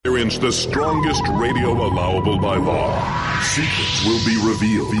experience the strongest radio allowable by law. Secrets will be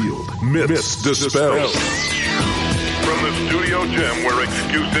revealed. Myths dispelled. From the studio gym where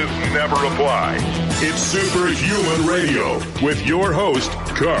excuses never apply, it's Superhuman Radio with your host,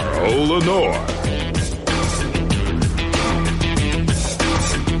 Carl Lenore.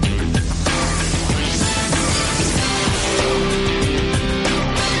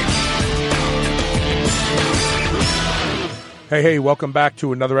 Hey, welcome back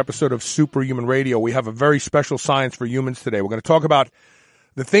to another episode of Superhuman Radio. We have a very special science for humans today. We're going to talk about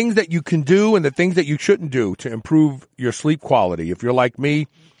the things that you can do and the things that you shouldn't do to improve your sleep quality. If you're like me,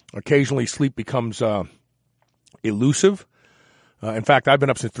 occasionally sleep becomes elusive. In fact, I've been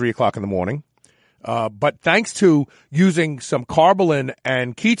up since 3 o'clock in the morning. But thanks to using some carbolin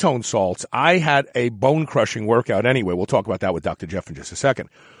and ketone salts, I had a bone-crushing workout anyway. We'll talk about that with Dr. Jeff in just a second.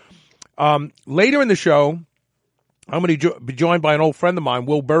 Later in the show, I'm going to be joined by an old friend of mine,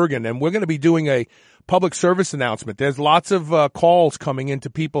 Will Burgin, and we're going to be doing a public service announcement. There's lots of calls coming into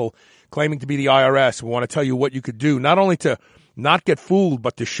people claiming to be the IRS. We want to tell you what you could do, not only to not get fooled,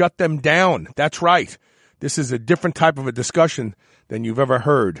 but to shut them down. That's right. This is a different type of a discussion than you've ever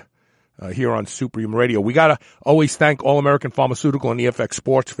heard here on Superhuman Radio. We got to always thank All American Pharmaceutical and EFX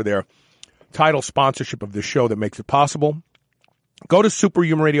Sports for their title sponsorship of this show that makes it possible. Go to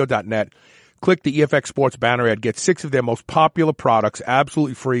superhumanradio.net. Click the EFX Sports banner ad. Get 6 of their most popular products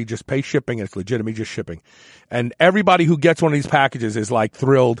absolutely free. Just pay shipping, and it's legitimately just shipping. And everybody who gets one of these packages is like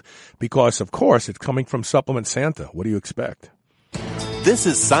thrilled because, of course, it's coming from Supplement Santa. What do you expect? This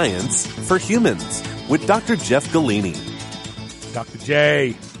is Science for Humans with Dr. Jeff Golini. Dr.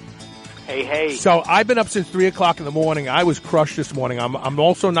 J. Hey. So I've been up since 3 o'clock in the morning. I was crushed this morning. I'm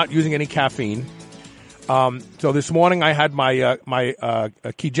also not using any caffeine. So this morning I had my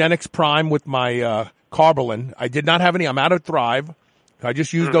Kegenics Prime with my carbolin. I did not have any. I'm out of Thrive. I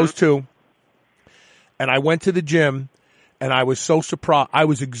just used those two. And I went to the gym, and I was so surprised. I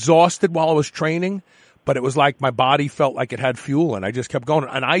was exhausted while I was training, but it was like my body felt like it had fuel, and I just kept going.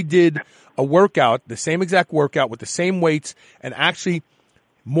 And I did a workout, the same exact workout with the same weights, and actually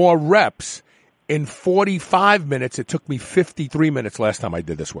more reps in 45 minutes. It took me 53 minutes last time I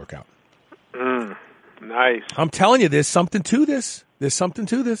did this workout. Nice. I'm telling you, there's something to this. There's something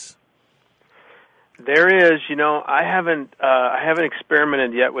to this. There is. You know, I haven't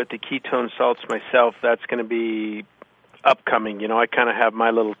experimented yet with the ketone salts myself. That's going to be upcoming. You know, I kind of have my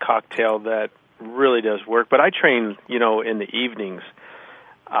little cocktail that really does work. But I train, you know, in the evenings.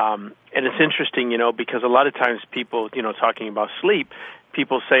 And it's interesting, you know, because a lot of times people, you know, talking about sleep,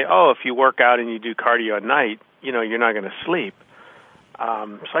 people say, oh, if you work out and you do cardio at night, you know, you're not going to sleep.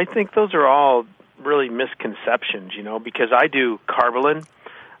 So I think those are all really misconceptions, you know, because I do carbolin,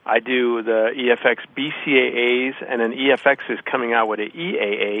 I do the EFX BCAAs, and then EFX is coming out with an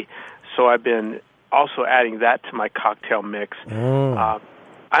EAA, so I've been also adding that to my cocktail mix.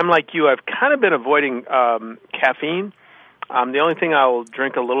 I'm like you, I've kind of been avoiding caffeine. The only thing I'll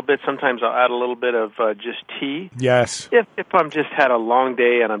drink a little bit, sometimes I'll add a little bit of just tea. Yes. If I'm just had a long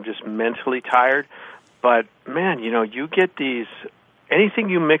day and I'm just mentally tired. But, man, you know, you get these,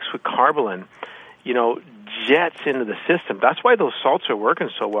 anything you mix with carbolin, you know, jets into the system. That's why those salts are working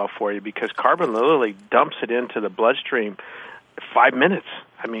so well for you, because carbon literally dumps it into the bloodstream 5 minutes.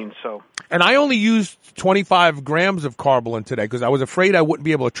 I mean, so. And I only used 25 grams of carbolin today because I was afraid I wouldn't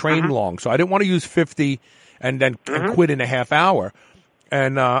be able to train long. So I didn't want to use 50 and then quit in a half hour.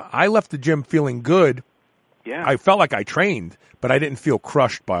 And I left the gym feeling good. Yeah. I felt like I trained, but I didn't feel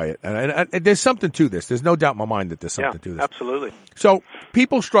crushed by it. And there's something to this. There's no doubt in my mind that there's something to this. Absolutely. So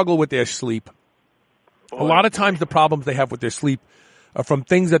people struggle with their sleep. A lot of times the problems they have with their sleep are from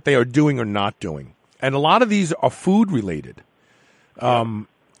things that they are doing or not doing. And a lot of these are food related.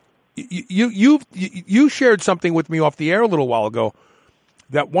 You shared something with me off the air a little while ago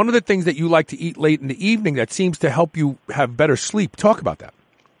that one of the things that you like to eat late in the evening that seems to help you have better sleep. Talk about that.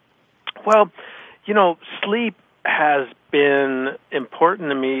 Well, you know, sleep has been important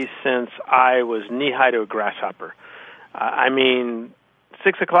to me since I was knee-high to a grasshopper. I mean,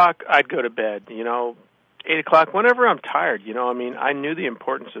 6 o'clock, I'd go to bed, you know, 8 o'clock, whenever I'm tired, you know, I mean, I knew the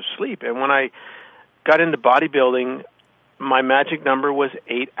importance of sleep. And when I got into bodybuilding, my magic number was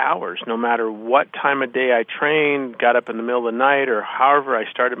 8 hours. No matter what time of day I trained, got up in the middle of the night, or however I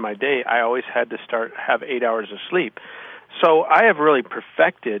started my day, I always had to have 8 hours of sleep. So I have really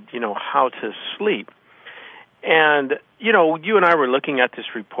perfected, you know, how to sleep. And, you know, you and I were looking at this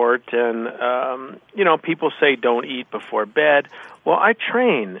report, and, you know, people say don't eat before bed. Well, I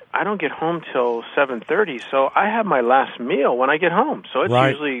train. I don't get home till 7:30, so I have my last meal when I get home. So it's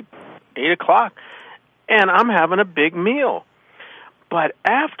usually 8 o'clock, and I'm having a big meal. But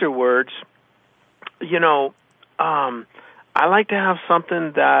afterwards, I like to have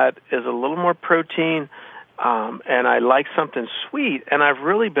something that is a little more protein, and I like something sweet. And I've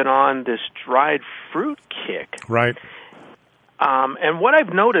really been on this dried fruit kick. Right. And what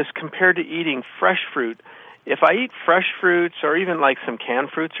I've noticed compared to eating fresh fruit, if I eat fresh fruits or even like some canned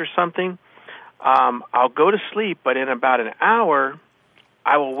fruits or something, I'll go to sleep, but in about an hour,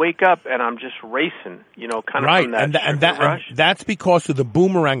 I will wake up and I'm just racing, kind of right. from that rush. And that's because of the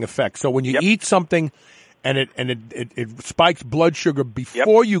boomerang effect. So when you eat something and it spikes blood sugar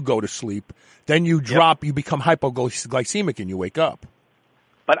before you go to sleep, then you drop, you become hypoglycemic and you wake up.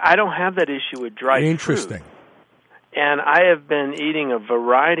 But I don't have that issue with dried Interesting. fruit. And I have been eating a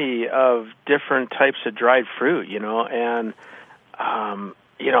variety of different types of dried fruit, and, I'm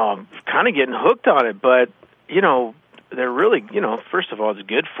kind of getting hooked on it. But, they're really, first of all, it's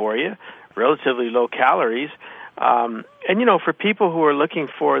good for you, relatively low calories. And, for people who are looking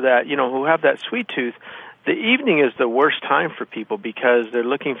for that, who have that sweet tooth, the evening is the worst time for people because they're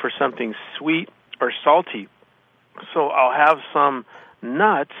looking for something sweet or salty. So I'll have some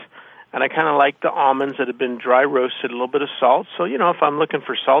nuts. And I kind of like the almonds that have been dry roasted, a little bit of salt. So, if I'm looking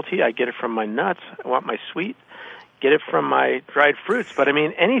for salty, I get it from my nuts. I want my sweet, get it from my dried fruits. But,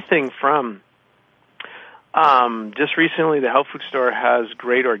 anything from, just recently the health food store has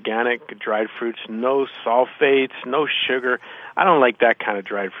great organic dried fruits, no sulfates, no sugar. I don't like that kind of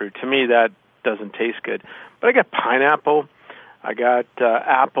dried fruit. To me, that doesn't taste good. But I got pineapple, I got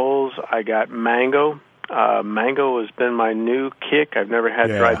apples, I got mango. Mango has been my new kick. I've never had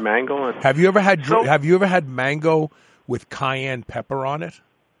dried mango. And have you ever had mango with cayenne pepper on it?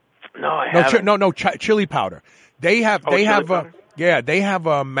 No, I haven't. Chili powder. They have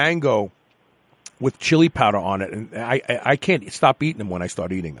a mango with chili powder on it, and I can't stop eating them when I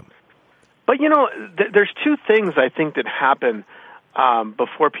start eating them. But there's two things I think that happen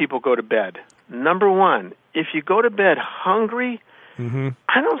before people go to bed. Number one, if you go to bed hungry,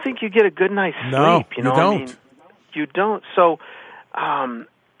 I don't think you get a good night's sleep. No, you don't. You don't. So,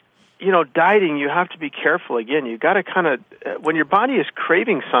 dieting, you have to be careful. Again, you got to kind of, when your body is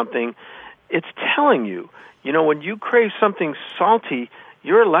craving something, it's telling you. When you crave something salty,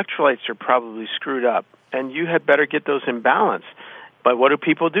 your electrolytes are probably screwed up, and you had better get those in balance. But what do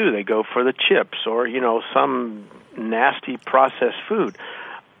people do? They go for the chips or, some nasty processed food.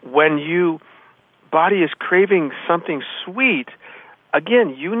 When your body is craving something sweet,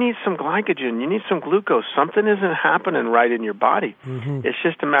 again, you need some glycogen. You need some glucose. Something isn't happening right in your body. It's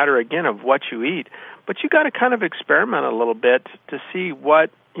just a matter, again, of what you eat. But you got to kind of experiment a little bit to see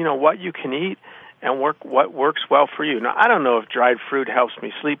what you can eat and what works well for you. Now, I don't know if dried fruit helps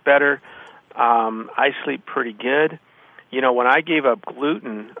me sleep better. I sleep pretty good. When I gave up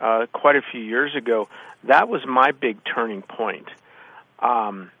gluten quite a few years ago, that was my big turning point.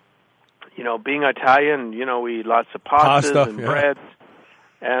 Being Italian, we eat lots of pastas and breads.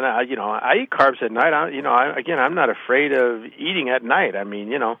 And, I eat carbs at night. I'm not afraid of eating at night.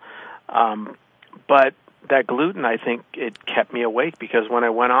 But that gluten, I think it kept me awake because when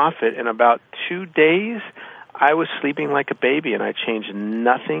I went off it, in about 2 days, I was sleeping like a baby, and I changed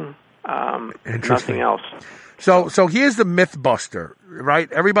nothing else. So here's the myth buster,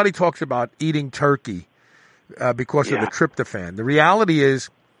 right? Everybody talks about eating turkey because of the tryptophan. The reality is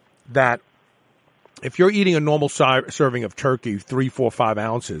that if you're eating a normal serving of turkey, 3, 4, 5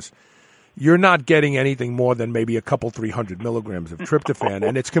 ounces, you're not getting anything more than maybe a couple 300 milligrams of tryptophan,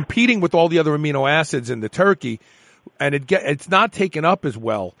 and it's competing with all the other amino acids in the turkey, and it's not taken up as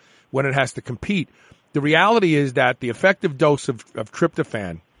well when it has to compete. The reality is that the effective dose of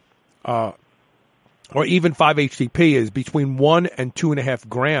tryptophan, or even 5-HTP, is between 1 and 2.5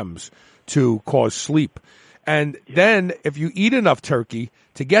 grams to cause sleep. And then if you eat enough turkey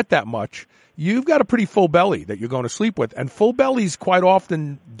to get that much, you've got a pretty full belly that you're going to sleep with. And full bellies quite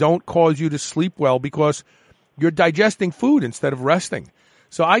often don't cause you to sleep well because you're digesting food instead of resting.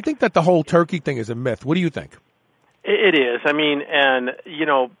 So I think that the whole turkey thing is a myth. What do you think? It is.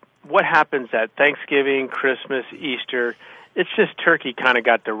 What happens at Thanksgiving, Christmas, Easter, it's just turkey kind of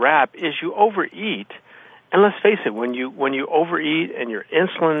got the rap, is you overeat. And let's face it, when you overeat and your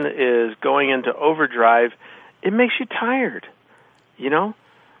insulin is going into overdrive, it makes you tired,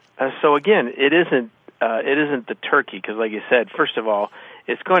 So again, it isn't the turkey because, like you said, first of all,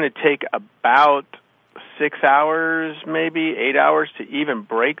 it's going to take about 6 hours, maybe 8 hours, to even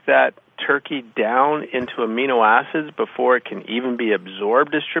break that turkey down into amino acids before it can even be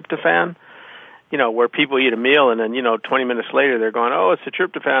absorbed as tryptophan. Where people eat a meal and then 20 minutes later they're going, oh, it's the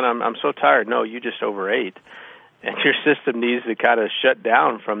tryptophan. I'm so tired. No, you just overate, and your system needs to kind of shut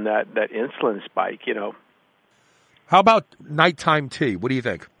down from that insulin spike. How about nighttime tea? What do you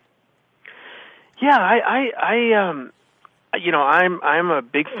think? Yeah, I'm a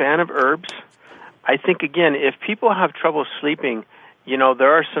big fan of herbs. I think, again, if people have trouble sleeping,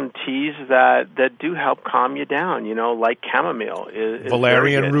 there are some teas that do help calm you down, like chamomile. Is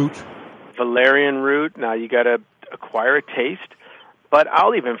valerian root. Valerian root. Now, you got to acquire a taste. But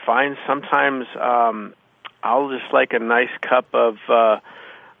I'll even find sometimes I'll just like a nice cup of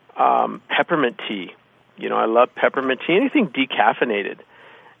peppermint tea. I love peppermint tea, anything decaffeinated.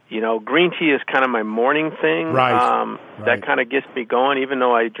 Green tea is kind of my morning thing. Right. That kind of gets me going, even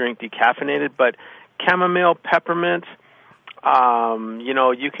though I drink decaffeinated. But chamomile, peppermint,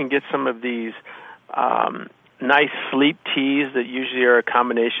 you can get some of these nice sleep teas that usually are a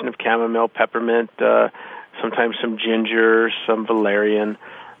combination of chamomile, peppermint, sometimes some ginger, some valerian,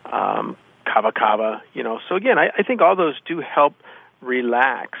 kava. So again, I think all those do help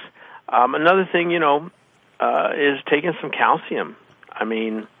relax. Another thing, is taking some calcium. I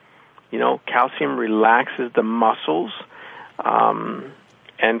mean, calcium relaxes the muscles, and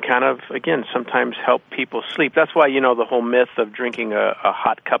kind of, again, sometimes help people sleep. That's why, the whole myth of drinking a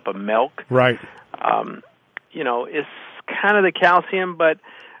hot cup of milk, right? Is kind of the calcium, but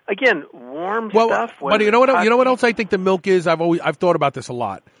again, warm stuff. But you know what else I think the milk is? I've thought about this a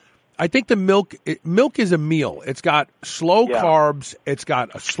lot. I think the milk is a meal. It's got slow carbs. It's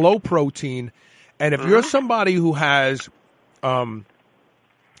got a slow protein. And if you're somebody who has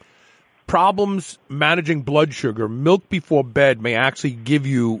problems managing blood sugar, milk before bed may actually give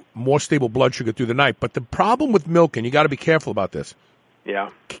you more stable blood sugar through the night. But the problem with milk, and you got to be careful about this. Yeah.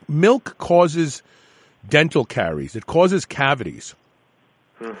 Milk causes dental caries. It causes cavities.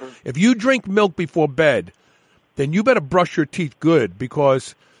 Mm-hmm. If you drink milk before bed, then you better brush your teeth good,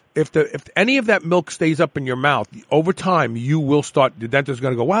 because if any of that milk stays up in your mouth, over time the dentist is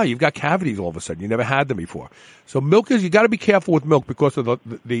going to go, wow, you've got cavities all of a sudden. You never had them before. So you got to be careful with milk because of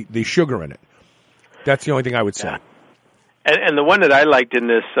the sugar in it. That's the only thing I would say. Yeah. And the one that I liked in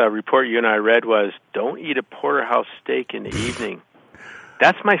this report you and I read was, don't eat a porterhouse steak in the evening.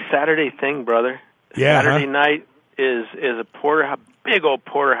 That's my Saturday thing, brother. Yeah, Saturday night is a big old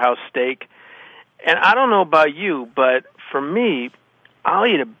porterhouse steak. And I don't know about you, but for me, I'll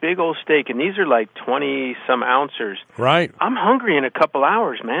eat a big old steak, and these are like 20-some ounces. Right. I'm hungry in a couple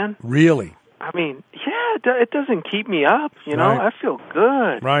hours, man. Really? I mean, yeah, it doesn't keep me up, Right. I feel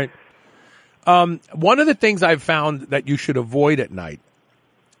good. Right. One of the things I've found that you should avoid at night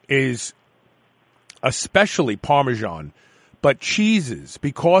is especially Parmesan, but cheeses,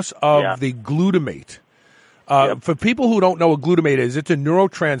 because of the glutamate. For people who don't know what glutamate is, it's a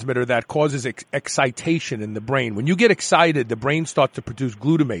neurotransmitter that causes excitation in the brain. When you get excited, the brain starts to produce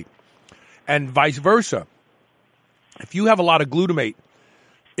glutamate, and vice versa. If you have a lot of glutamate,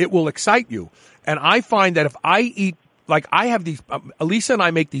 it will excite you. And I find that if I eat, like I have these, Elisa and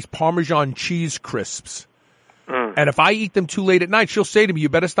I make these Parmesan cheese crisps. And if I eat them too late at night, she'll say to me, you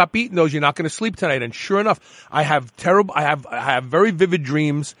better stop eating those. You're not going to sleep tonight. And sure enough, I have very vivid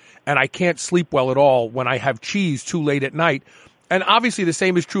dreams, and I can't sleep well at all when I have cheese too late at night. And obviously the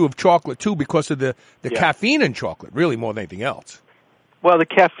same is true of chocolate too, because of the caffeine in chocolate, really more than anything else. Well, the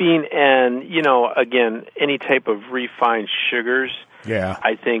caffeine and, again, any type of refined sugars. Yeah.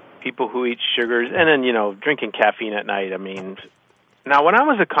 I think people who eat sugars, and then, drinking caffeine at night, I mean, now when I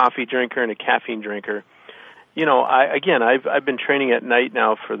was a coffee drinker and a caffeine drinker, I've been training at night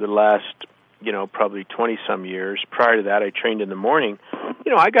now for the last, probably 20-some years. Prior to that, I trained in the morning.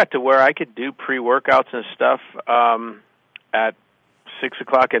 I got to where I could do pre-workouts and stuff at 6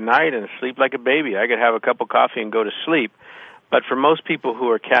 o'clock at night and sleep like a baby. I could have a cup of coffee and go to sleep. But for most people who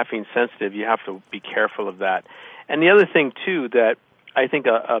are caffeine sensitive, you have to be careful of that. And the other thing, too, that I think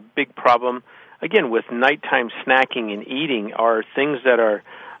a big problem, again, with nighttime snacking and eating are things that are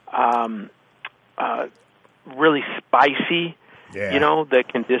really spicy, that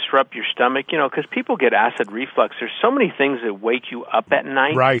can disrupt your stomach, because people get acid reflux. There's so many things that wake you up at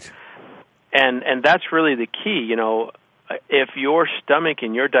night. Right. And that's really the key, if your stomach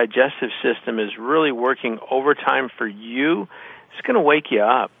and your digestive system is really working overtime for you, it's going to wake you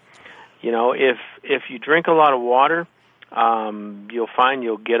up. If you drink a lot of water, you'll find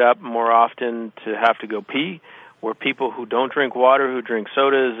you'll get up more often to have to go pee, where people who don't drink water, who drink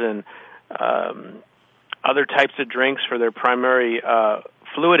sodas and other types of drinks for their primary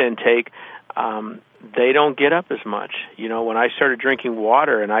fluid intake, they don't get up as much. When I started drinking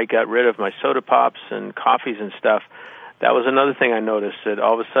water and I got rid of my soda pops and coffees and stuff, that was another thing I noticed, that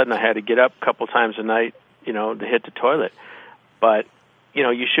all of a sudden I had to get up a couple times a night, to hit the toilet. But,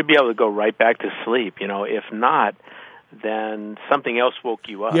 you should be able to go right back to sleep. If not, then something else woke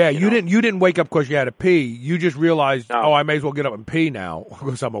you up. Yeah, you didn't wake up because you had to pee. You just realized, No. I may as well get up and pee now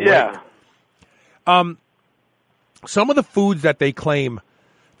because I'm awake. Yeah. Some of the foods that they claim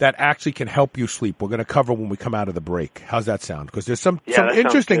that actually can help you sleep, we're going to cover when we come out of the break. How's that sound? Because there's some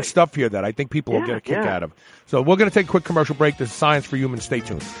interesting stuff here that I think people will get a kick out of. So we're going to take a quick commercial break. This is Science for Humans. Stay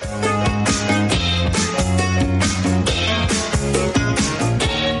tuned.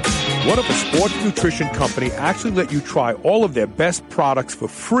 What if a sports nutrition company actually let you try all of their best products for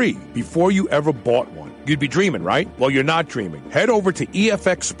free before you ever bought one? You'd be dreaming, right? Well, you're not dreaming. Head over to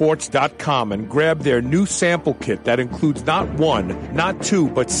EFXsports.com and grab their new sample kit that includes not one, not two,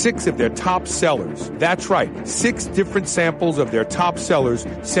 but 6 of their top sellers. That's right, 6 different samples of their top sellers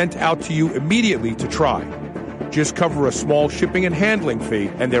sent out to you immediately to try. Just cover a small shipping and handling fee,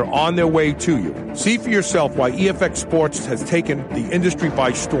 and they're on their way to you. See for yourself why EFX Sports has taken the industry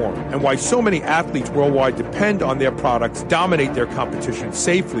by storm and why so many athletes worldwide depend on their products, dominate their competition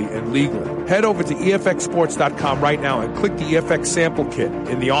safely and legally. Head over to EFXsports.com right now and click the EFX sample kit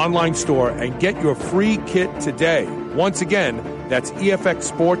in the online store and get your free kit today. Once again, that's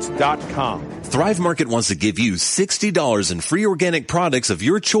EFXsports.com. Thrive Market wants to give you $60 in free organic products of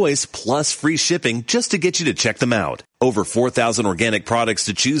your choice plus free shipping just to get you to check them out. Over 4,000 organic products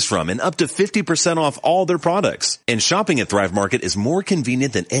to choose from and up to 50% off all their products. And shopping at Thrive Market is more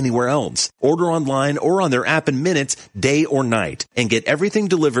convenient than anywhere else. Order online or on their app in minutes, day or night, and get everything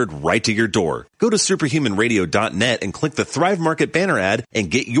delivered right to your door. Go to superhumanradio.net and click the Thrive Market banner ad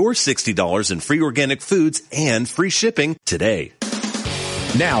and get your $60 in free organic foods and free shipping today.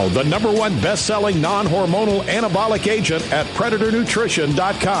 Now, the #1 best-selling non-hormonal anabolic agent at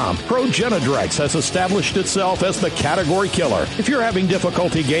PredatorNutrition.com. Progenadrex has established itself as the category killer. If you're having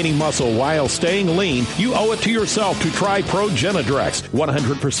difficulty gaining muscle while staying lean, you owe it to yourself to try Progenadrex.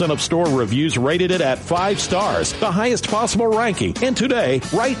 100% of store reviews rated it at 5 stars, the highest possible ranking. And today,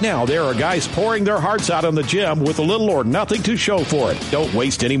 right now, there are guys pouring their hearts out in the gym with little or nothing to show for it. Don't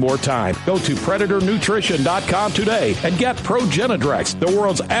waste any more time. Go to PredatorNutrition.com today and get Progenadrex, the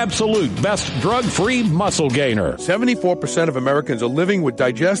world's absolute best drug-free muscle gainer. 74% of Americans are living with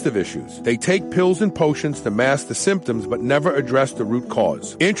digestive issues. They take pills and potions to mask the symptoms but never address the root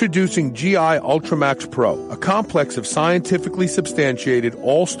cause. Introducing GI Ultramax Pro, a complex of scientifically substantiated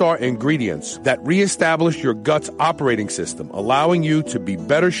all-star ingredients that reestablish your gut's operating system, allowing you to be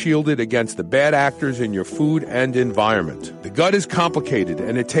better shielded against the bad actors in your food and environment. The gut is complicated,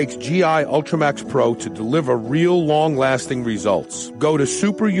 and it takes GI Ultramax Pro to deliver real long-lasting results. Go to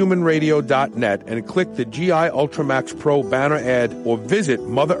superhumanradio.net and click the GI Ultramax Pro banner ad or visit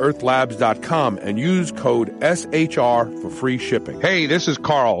MotherEarthLabs.com and use code SHR for free shipping. Hey, this is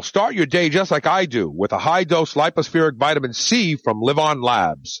Carl. Start your day just like I do with a high-dose lipospheric vitamin C from Live On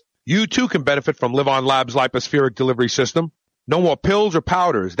Labs. You too can benefit from Live On Labs' lipospheric delivery system. No more pills or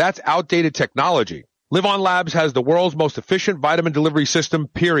powders. That's outdated technology. Live On Labs has the world's most efficient vitamin delivery system,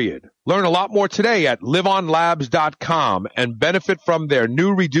 period. Learn a lot more today at liveonlabs.com and benefit from their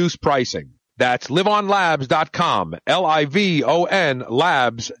new reduced pricing. That's liveonlabs.com, Livon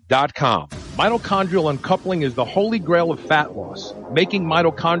labs.com. Mitochondrial uncoupling is the holy grail of fat loss. Making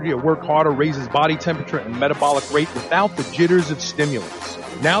mitochondria work harder raises body temperature and metabolic rate without the jitters of stimulants.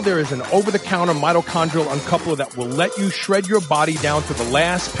 Now there is an over-the-counter mitochondrial uncoupler that will let you shred your body down to the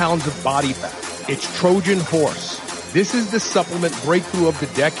last pounds of body fat. It's Trojan Horse. This is the supplement breakthrough of the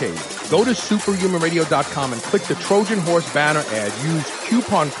decade. Go to superhumanradio.com and click the Trojan Horse banner ad. Use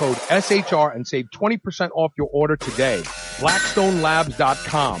coupon code SHR and save 20% off your order today.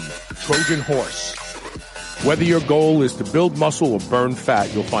 BlackstoneLabs.com. Trojan Horse. Whether your goal is to build muscle or burn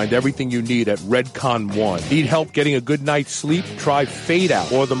fat, you'll find everything you need at Redcon One. Need help getting a good night's sleep? Try Fade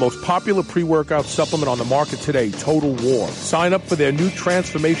Out, or the most popular pre-workout supplement on the market today, Total War. Sign up for their new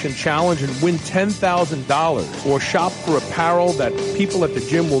Transformation Challenge and win $10,000. Or shop for apparel that people at the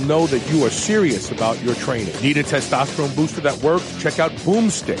gym will know that you are serious about your training. Need a testosterone booster that works? Check out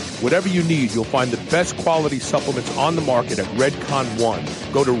Boomstick. Whatever you need, you'll find the best quality supplements on the market at Redcon One.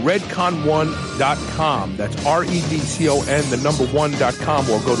 Go to redcon1.com. That's REDCON, the number 1.com,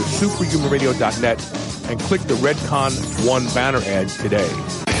 or go to superhumanradio.net and click the Redcon One banner ad today.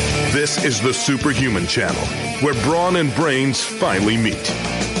 This is the Superhuman Channel, where brawn and brains finally meet.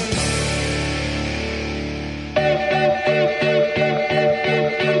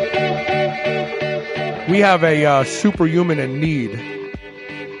 We have a superhuman in need.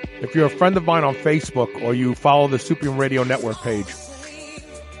 If you're a friend of mine on Facebook or you follow the Superhuman Radio Network page,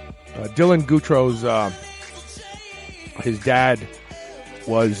 Dylan Goutro's his dad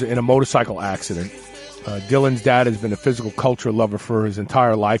was in a motorcycle accident. Dylan's dad has been a physical culture lover for his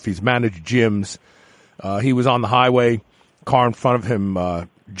entire life. He's managed gyms. He was on the highway car in front of him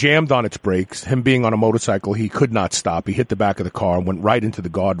jammed on its brakes. Him being on a motorcycle, he could not stop. He hit the back of the car and went right into the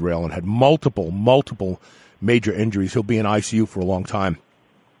guardrail and had multiple major injuries. He'll be in ICU for a long time.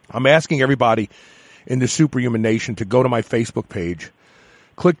 I'm asking everybody in the Superhuman Nation to go to my Facebook page.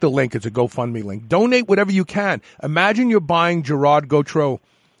 Click the link. It's a GoFundMe link. Donate whatever you can. Imagine you're buying Gerard Gautreaux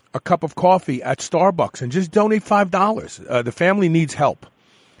a cup of coffee at Starbucks and just donate $5. The family needs help.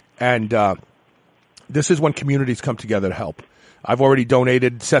 And this is when communities come together to help. I've already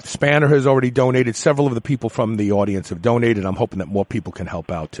donated. Seth Spanner has already donated. Several of the people from the audience have donated. I'm hoping that more people can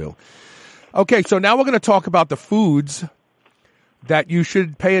help out too. Okay, so now we're going to talk about the foods that you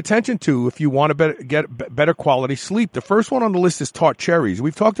should pay attention to if you want to get better quality sleep. The first one on the list is tart cherries.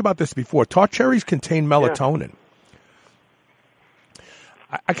 We've talked about this before. Tart cherries contain melatonin.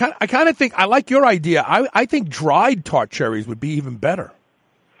 Yeah. I kind of think, I like your idea. I think dried tart cherries would be even better.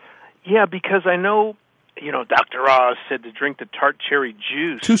 Yeah, because I know, Dr. Oz said to drink the tart cherry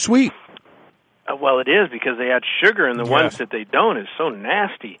juice. Too sweet. Well, it is, because they add sugar, and the ones that they don't is so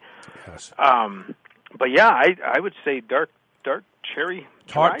nasty. Yes. But yeah, I would say dark cherry.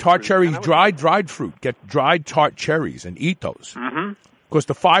 Tart cherries, dried fruit. Get dried tart cherries and eat those. Mm-hmm. Because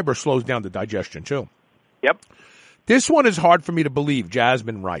the fiber slows down the digestion too. Yep. This one is hard for me to believe.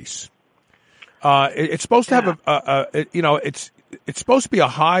 Jasmine rice. It's supposed to have it's supposed to be a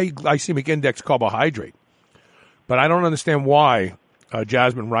high glycemic index carbohydrate, but I don't understand why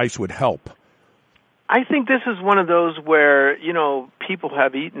jasmine rice would help. I think this is one of those where, people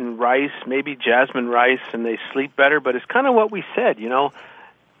have eaten rice, maybe jasmine rice, and they sleep better, but it's kind of what we said, you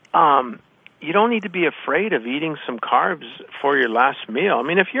don't need to be afraid of eating some carbs for your last meal. I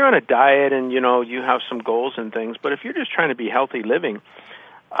mean, if you're on a diet and, you have some goals and things, but if you're just trying to be healthy living,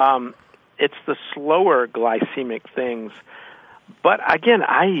 it's the slower glycemic things. But again,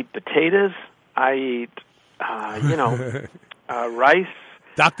 I eat potatoes, I eat, rice.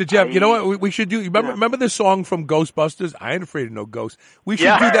 Dr. Jeff, you know what we should do? Remember this song from Ghostbusters? I ain't afraid of no ghosts. We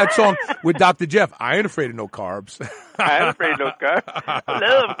should do that song with Dr. Jeff. I ain't afraid of no carbs. I ain't afraid of no carbs. I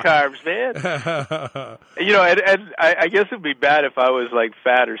love carbs, man. And I guess it'd be bad if I was like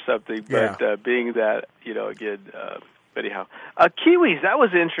fat or something, but being that, again, but anyhow. Kiwis, that was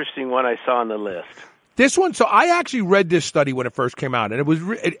an interesting one I saw on the list. This one, so I actually read this study when it first came out, and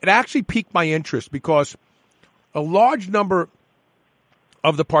it actually piqued my interest because a large number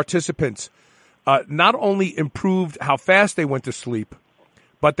of the participants not only improved how fast they went to sleep,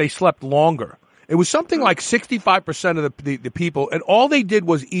 but they slept longer. It was something like 65% of the people, and all they did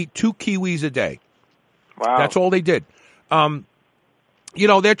was eat 2 kiwis a day. Wow. That's all they did.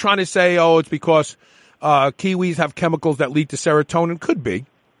 They're trying to say, it's because kiwis have chemicals that lead to serotonin. Could be.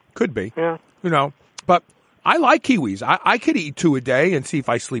 Yeah. But I like kiwis. I could eat 2 a day and see if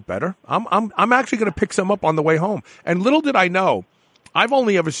I sleep better. I'm actually going to pick some up on the way home. And little did I know, I've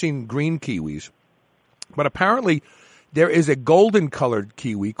only ever seen green kiwis, but apparently there is a golden-colored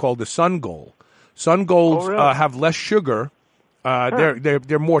kiwi called the sun gold. Sun golds have less sugar.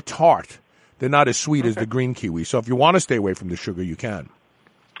 They're more tart. They're not as sweet as the green kiwi. So if you want to stay away from the sugar, you can.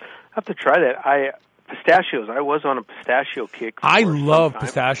 I have to try that. Pistachios. I was on a pistachio kick. I love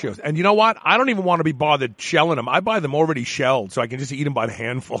pistachios. And you know what? I don't even want to be bothered shelling them. I buy them already shelled so I can just eat them by the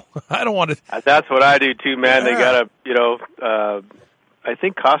handful. I don't want to. That's what I do too, man. They got I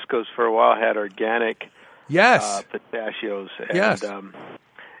think Costco's for a while had organic pistachios. And, yes. I don't know.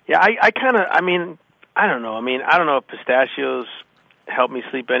 I don't know if pistachios help me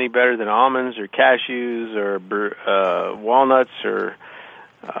sleep any better than almonds or cashews or walnuts or,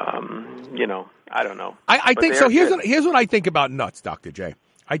 I don't know. I think so. Here's what I think about nuts, Dr. J.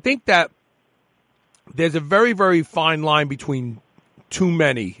 I think that there's a very, very fine line between too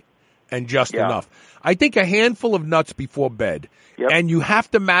many and just enough. I think a handful of nuts before bed, and you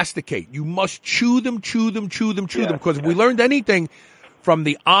have to masticate. You must chew them, because if we learned anything from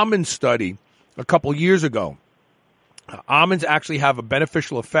the almond study a couple years ago, almonds actually have a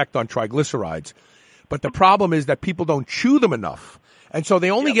beneficial effect on triglycerides. But the problem is that people don't chew them enough. And so they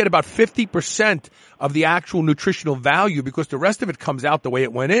only get about 50% of the actual nutritional value because the rest of it comes out the way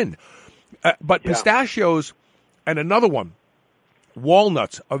it went in. But pistachios and another one,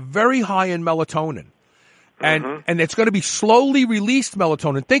 walnuts, are very high in melatonin. And it's going to be slowly released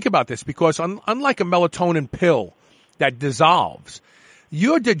melatonin. Think about this, because unlike a melatonin pill that dissolves,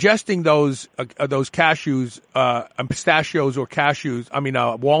 you're digesting those cashews, and pistachios or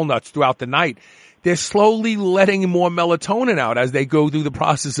walnuts throughout the night. They're slowly letting more melatonin out as they go through the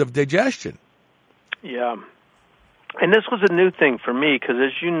process of digestion. Yeah. And this was a new thing for me because,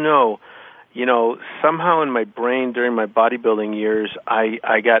 as you know, somehow in my brain during my bodybuilding years,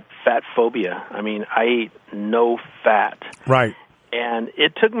 I got fat phobia. I mean, I ate no fat. Right. And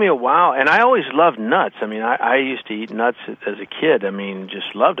it took me a while, and I always loved nuts. I mean, I used to eat nuts as a kid. I mean,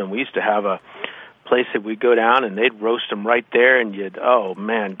 just loved them. We used to have a place that we'd go down, and they'd roast them right there, and you'd,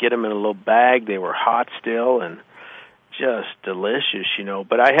 get them in a little bag. They were hot still and just delicious,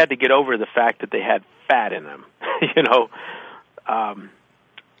 But I had to get over the fact that they had fat in them,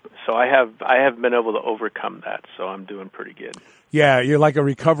 So I have been able to overcome that, so I'm doing pretty good. Yeah, you're like a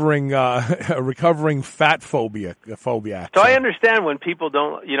recovering fat phobia. So I understand when people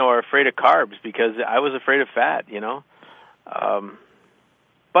are afraid of carbs, because I was afraid of fat,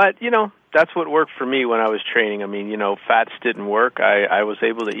 But that's what worked for me when I was training. I mean, fats didn't work. I was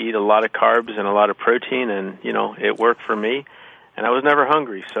able to eat a lot of carbs and a lot of protein, and it worked for me, and I was never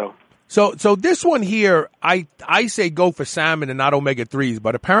hungry. So this one here, I say go for salmon and not omega-3s,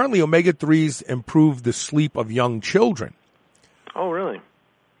 but apparently omega-3s improve the sleep of young children. Oh, really?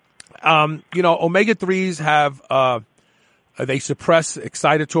 Omega-3s have, they suppress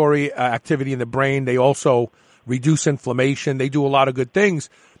excitatory activity in the brain. They also reduce inflammation. They do a lot of good things.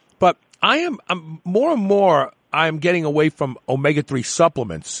 But I'm more and more, I'm getting away from omega-3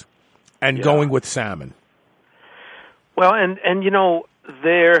 supplements and going with salmon. Well, and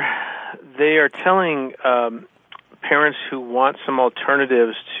they are telling parents who want some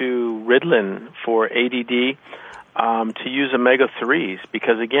alternatives to Ritalin for ADD to use omega-3s,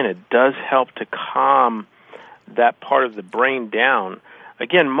 because, again, it does help to calm that part of the brain down.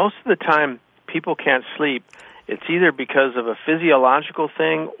 Again, most of the time people can't sleep. It's either because of a physiological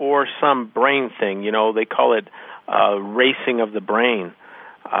thing or some brain thing. They call it racing of the brain.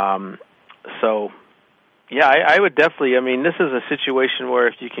 Yeah, I would definitely. I mean, this is a situation where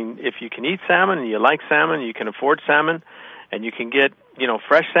if you can eat salmon and you like salmon, you can afford salmon, and you can get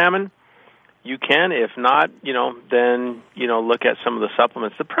fresh salmon, you can. If not, then look at some of the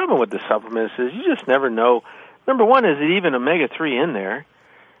supplements. The problem with the supplements is you just never know. Number one, is it even omega-3 in there?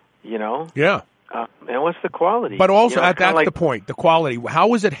 Yeah. And what's the quality? But also, that's the point, the quality.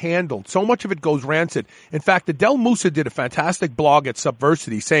 How is it handled? So much of it goes rancid. In fact, Adele Musa did a fantastic blog at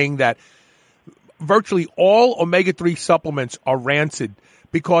Subversity saying that virtually all omega-3 supplements are rancid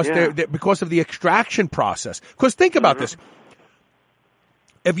because they're because of the extraction process. Because think about this.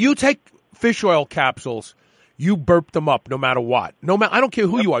 If you take fish oil capsules, you burp them up no matter what. I don't care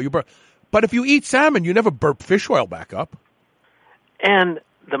who you are, you burp. But if you eat salmon, you never burp fish oil back up. And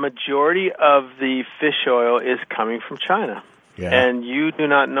the majority of the fish oil is coming from China. Yeah. And you do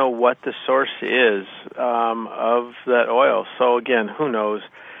not know what the source is of that oil. So, again, who knows?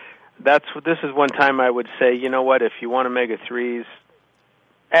 This is one time I would say, you know what, if you want omega-3s,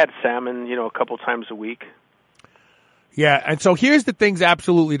 add salmon, a couple times a week. Yeah, and so here's the things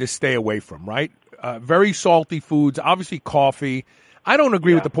absolutely to stay away from, right? Very salty foods, obviously coffee. I don't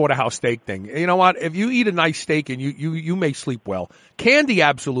agree with the porterhouse steak thing. You know what? If you eat a nice steak and you may sleep well. Candy,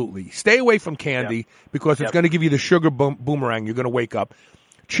 absolutely. Stay away from candy because it's going to give you the sugar boomerang. You're going to wake up.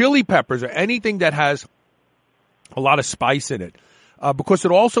 Chili peppers or anything that has a lot of spice in it. Because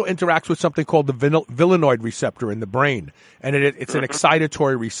it also interacts with something called the vilanoid receptor in the brain, and it's an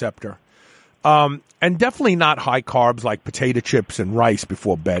excitatory receptor. And definitely not high carbs like potato chips and rice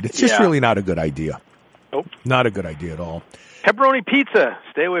before bed. It's just really not a good idea. Nope. Not a good idea at all. Pepperoni pizza.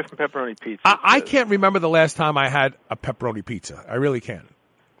 Stay away from pepperoni pizza. I can't remember the last time I had a pepperoni pizza. I really can't.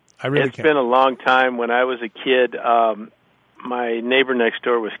 It's been a long time. When I was a kid, my neighbor next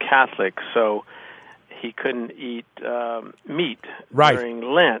door was Catholic, so he couldn't eat meat during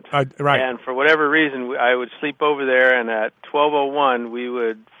Lent. And for whatever reason, I would sleep over there, and at 12:01, we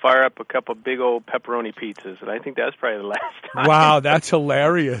would fire up a couple big old pepperoni pizzas. And I think that's probably the last time. Wow, that's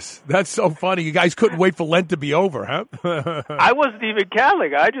hilarious. That's so funny. You guys couldn't wait for Lent to be over, huh? I wasn't even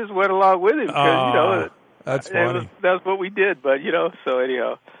Catholic. I just went along with him because, that's funny. That's what we did. But, so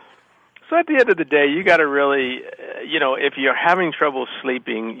anyhow. So at the end of the day, you got to really, if you're having trouble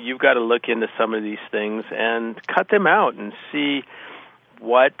sleeping, you've got to look into some of these things and cut them out and see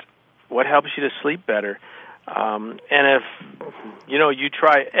what helps you to sleep better. And if, you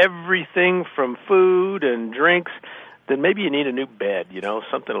try everything from food and drinks, then maybe you need a new bed,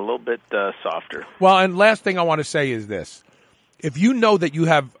 something a little bit softer. Well, and last thing I want to say is this. If you know that you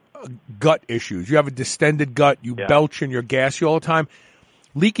have gut issues, you have a distended gut, you belch and you're gassy all the time,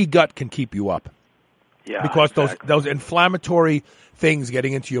 leaky gut can keep you up. Yeah, because those inflammatory things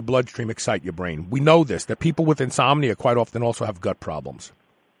getting into your bloodstream excite your brain. We know this, that people with insomnia quite often also have gut problems.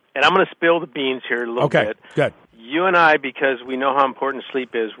 And I'm going to spill the beans here a little bit. Okay, good. You and I, because we know how important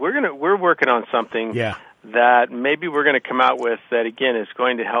sleep is, we're working on something that maybe we're going to come out with that, again, is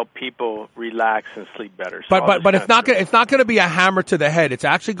going to help people relax and sleep better. So but it's not going to be a hammer to the head. It's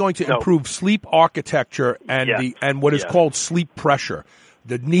actually going to improve sleep architecture and what is called sleep pressure,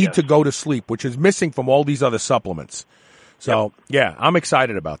 the need to go to sleep, which is missing from all these other supplements. So, I'm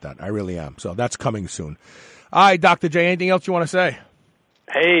excited about that. I really am. So that's coming soon. All right, Dr. J, anything else you want to say?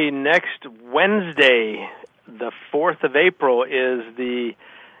 Hey, next Wednesday, the 4th of April, is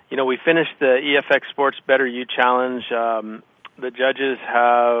we finished the EFX Sports Better You Challenge. The judges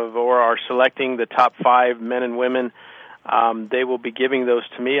are selecting the top 5 men and women. They will be giving those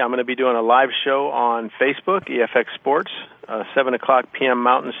to me. I'm going to be doing a live show on Facebook, EFX Sports, 7 o'clock p.m.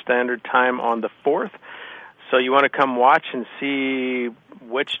 Mountain Standard Time on the 4th. So you want to come watch and see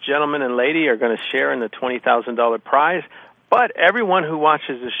which gentleman and lady are going to share in the $20,000 prize. But everyone who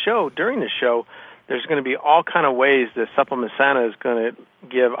watches the show, during the show, there's going to be all kind of ways that Supplement Santa is going to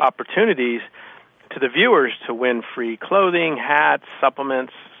give opportunities to the viewers to win free clothing, hats,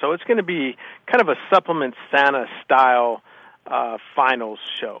 supplements. So it's going to be kind of a Supplement Santa style finals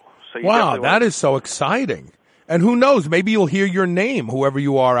show. So wow, that is so exciting. And who knows, maybe you'll hear your name, whoever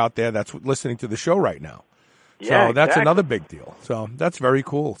you are out there that's listening to the show right now. Yeah, so that's another big deal. So that's very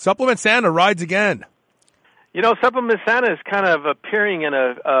cool. Supplement Santa rides again. Supplement Santa is kind of appearing in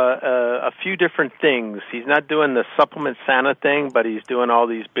a few different things. He's not doing the Supplement Santa thing, but he's doing all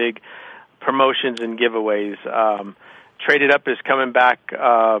these big promotions and giveaways. Traded Up is coming back,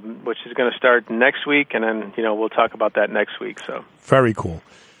 which is going to start next week, and then, we'll talk about that next week. So very cool.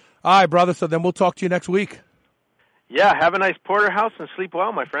 All right, brother, so then we'll talk to you next week. Yeah, have a nice porterhouse and sleep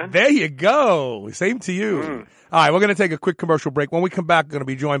well, my friend. There you go. Same to you. All right, we're going to take a quick commercial break. When we come back, we're going to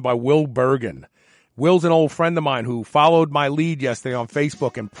be joined by Will Burgin. Will's an old friend of mine who followed my lead yesterday on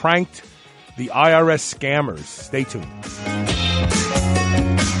Facebook and pranked the IRS scammers. Stay tuned.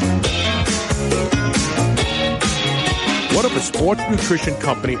 What if a sports nutrition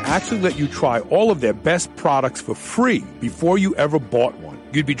company actually let you try all of their best products for free before you ever bought one?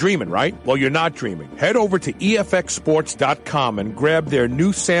 You'd be dreaming, right? Well, you're not dreaming. Head over to EFXSports.com and grab their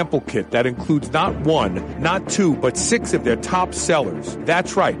new sample kit that includes not 1, not 2, but 6 of their top sellers.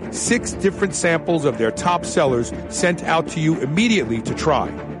 That's right, 6 different samples of their top sellers sent out to you immediately to try.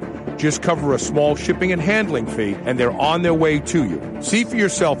 Just cover a small shipping and handling fee, and they're on their way to you. See for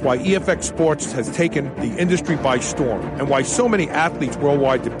yourself why EFX Sports has taken the industry by storm and why so many athletes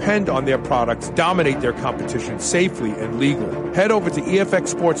worldwide depend on their products, dominate their competition safely and legally. Head over to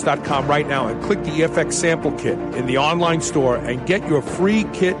EFXSports.com right now and click the EFX sample kit in the online store and get your free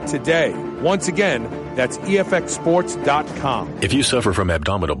kit today. Once again, that's EFXSports.com. If you suffer from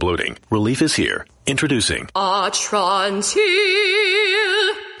abdominal bloating, relief is here. Introducing Atrantil.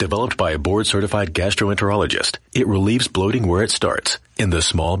 Developed by a board-certified gastroenterologist, it relieves bloating where it starts, in the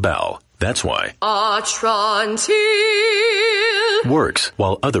small bowel. That's why Atrantil works,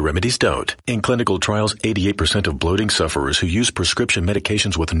 while other remedies don't. In clinical trials, 88% of bloating sufferers who use prescription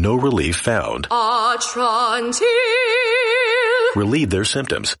medications with no relief found Atrantil relieve their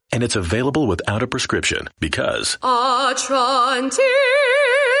symptoms, and it's available without a prescription because Atrantil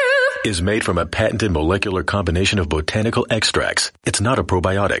is made from a patented molecular combination of botanical extracts. It's not a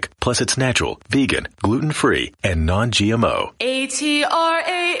probiotic. Plus, it's natural, vegan, gluten-free, and non-GMO. Atrantil.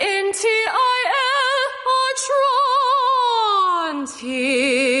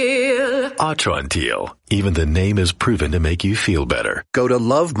 Atrantil. Atrantil. Even the name is proven to make you feel better. Go to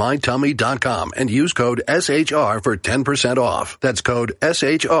lovemytummy.com and use code SHR for 10% off. That's code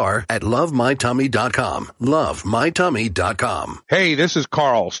SHR at lovemytummy.com. Lovemytummy.com. Hey, this is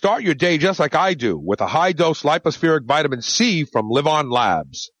Carl. Start your day just like I do with a high-dose lipospheric vitamin C from Live On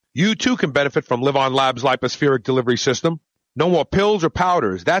Labs. You too can benefit from Live On Labs' lipospheric delivery system. No more pills or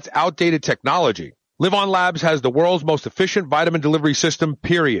powders. That's outdated technology. Live On Labs has the world's most efficient vitamin delivery system,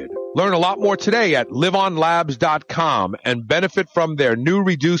 period. Learn a lot more today at liveonlabs.com and benefit from their new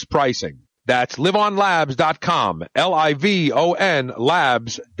reduced pricing. That's liveonlabs.com, Livon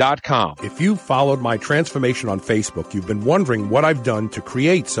labs.com. If you followed my transformation on Facebook, you've been wondering what I've done to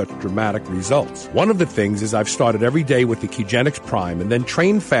create such dramatic results. One of the things is I've started every day with the Kegenix Prime and then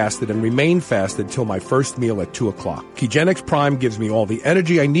trained fasted and remained fasted till my first meal at 2 o'clock. Kegenix Prime gives me all the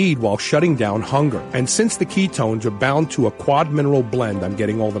energy I need while shutting down hunger. And since the ketones are bound to a quad mineral blend, I'm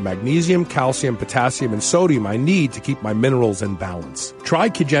getting all the magnesium, calcium, potassium, and sodium I need to keep my minerals in balance. Try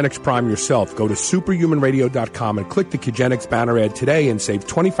Kegenix Prime yourself yourself. Go to superhumanradio.com and click the Keygenix banner ad today and save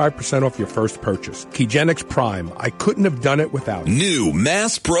 25% off your first purchase. Keygenix Prime. I couldn't have done it without it. New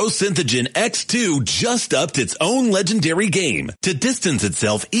Mass Pro Synthogen X2 just upped its own legendary game. To distance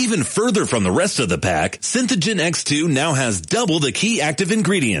itself even further from the rest of the pack, Synthogen X2 now has double the key active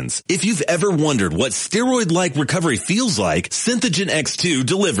ingredients. If you've ever wondered what steroid-like recovery feels like, Synthogen X2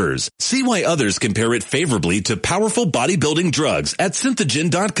 delivers. See why others compare it favorably to powerful bodybuilding drugs at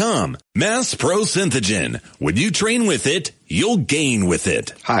Synthogen.com. Mass Pro Synthogen. When you train with it, you'll gain with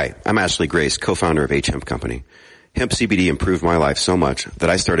it. Hi, I'm Ashley Grace, co-founder of H-Hemp Company. Hemp CBD improved my life so much that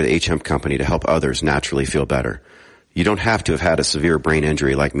I started H-Hemp Company to help others naturally feel better. You don't have to have had a severe brain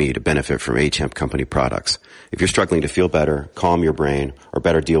injury like me to benefit from H-Hemp Company products. If you're struggling to feel better, calm your brain, or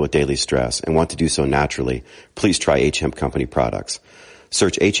better deal with daily stress and want to do so naturally, please try H-Hemp Company products.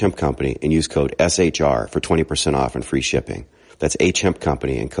 Search H-Hemp Company and use code SHR for 20% off and free shipping. That's H-Hemp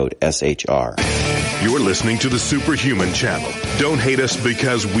Company and code SHR. You're listening to the Superhuman Channel. Don't hate us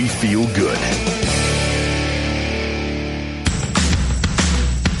because we feel good.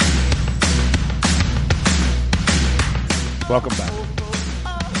 Welcome back.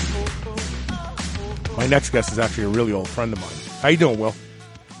 My next guest is actually a really old friend of mine. How you doing, Will?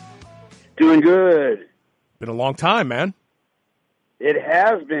 Doing good. Been a long time, man. It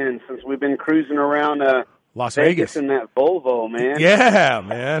has been since we've been cruising around Las Vegas in that Volvo, man. Yeah,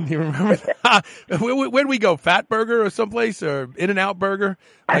 man. You remember that? Where'd we go? Fat Burger or someplace? Or In-N-Out Burger?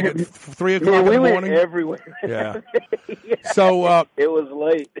 Like at 3 o'clock in the morning? We went everywhere. Yeah. Yeah. So it was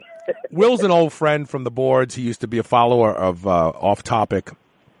late. Will's an old friend from the boards. He used to be a follower of Off Topic.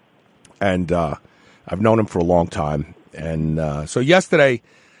 And I've known him for a long time. And so yesterday,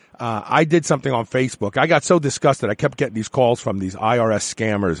 I did something on Facebook. I got so disgusted. I kept getting these calls from these IRS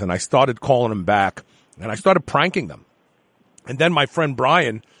scammers, and I started calling them back, and I started pranking them. And then my friend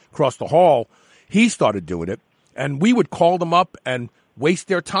Brian across the hall, he started doing it, and we would call them up and waste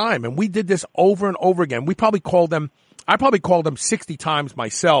their time. And we did this over and over again. I probably called them 60 times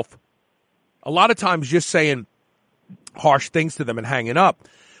myself, a lot of times just saying harsh things to them and hanging up.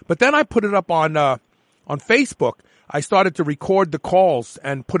 But then I put it up on Facebook. I started to record the calls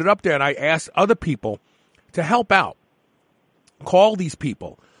and put it up there, and I asked other people to help out. Call these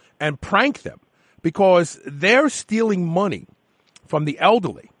people and prank them because they're stealing money from the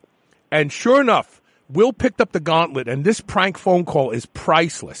elderly. And sure enough, Will picked up the gauntlet, and this prank phone call is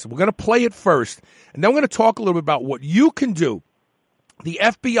priceless. We're going to play it first, and then we're going to talk a little bit about what you can do. The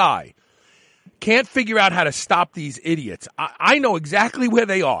FBI can't figure out how to stop these idiots. I know exactly where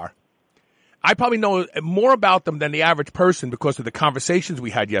they are. I probably know more about them than the average person because of the conversations we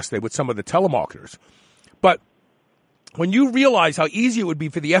had yesterday with some of the telemarketers. But when you realize how easy it would be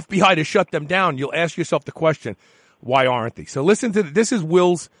for the FBI to shut them down, you'll ask yourself the question, why aren't they? So listen to this is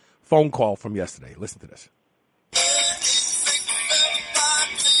Will's phone call from yesterday. Listen to this.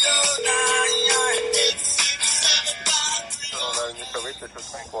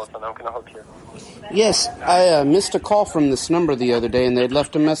 How can I help you? Yes, I missed a call from this number the other day, and they'd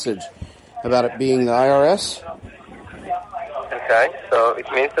left a message about it being the IRS. Okay, so it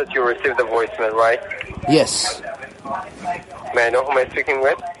means that you received a voicemail, right? Yes. May I know who I'm speaking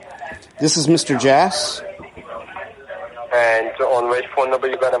with? This is Mr. Jass. And on which phone number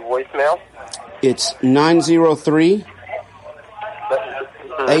you got a voicemail? It's 903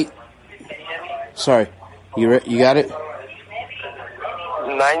 8. Sorry, you got it?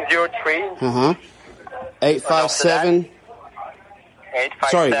 903. 857.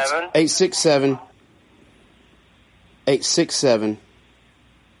 857. Sorry, 867. 867.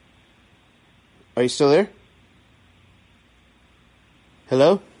 Are you still there?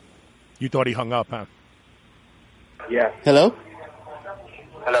 Hello? You thought he hung up, huh? Yeah. Hello?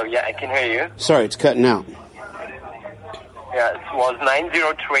 Hello, yeah, I can hear you. Sorry, it's cutting out. Yeah, it was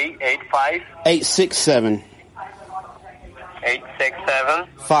 903-85. 867. 867.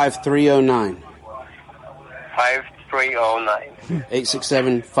 5309. 5309.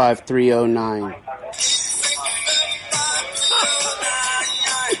 867 5309.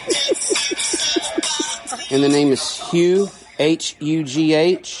 And the name is Hugh,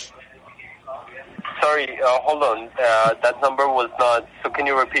 H-U-G-H. Sorry, hold on. That number was not... So can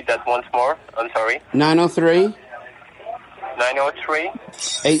you repeat that once more? I'm sorry. 903. 903.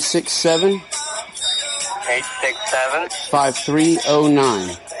 867. 867.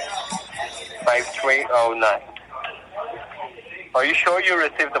 5309. 5309. Are you sure you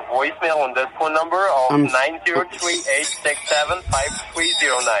received a voicemail on this phone number of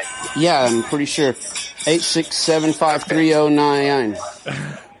 903-867-5309? Yeah, I'm pretty sure. 867-5309.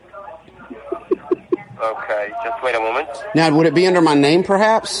 Okay, just wait a moment. Now, would it be under my name,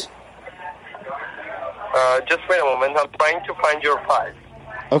 perhaps? Just wait a moment. I'm trying to find your file.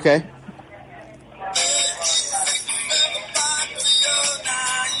 Okay.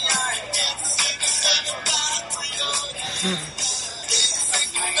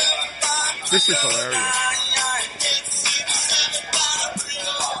 This is hilarious.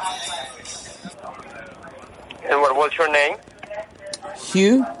 And what was your name?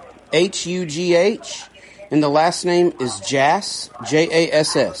 Hugh, H-U-G-H, and the last name is Jass,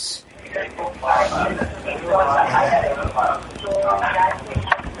 J-A-S-S.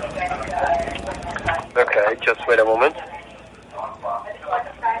 Okay, just wait a moment.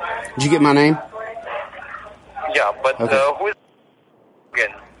 Did you get my name? Yeah, but Okay. who is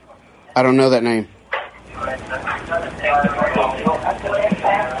again? I don't know that name.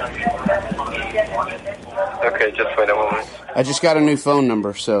 Okay, just wait a moment. I just got a new phone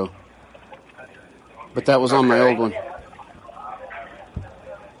number, so. But that was on my old one.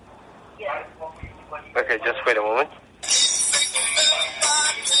 Okay, just wait a moment.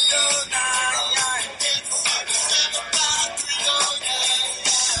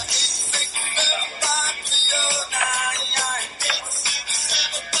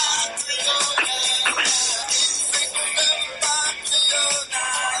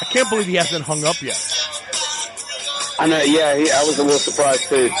 I can't believe he hasn't hung up yet. I know, yeah, I was a little surprised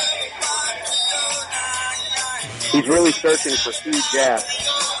too. He's really searching for huge gas.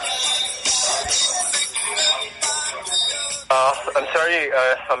 I'm sorry.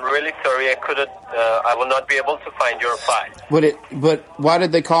 I'm really sorry. I couldn't. I will not be able to find your file. But why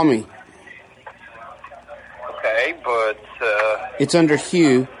did they call me? Okay, but. It's under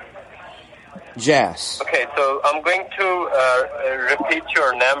Hugh Jass. Okay, so I'm going to repeat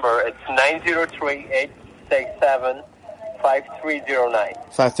your number. It's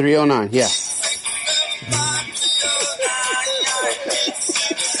 903-867-5309. 5309, yeah.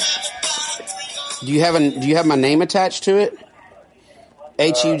 Do you have my name attached to it?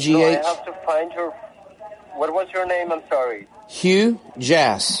 H-U-G-H? No, I have to find your... What was your name? I'm sorry. Hugh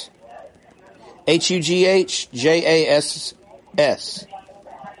Jass. H-U-G-H-J-A-S-S.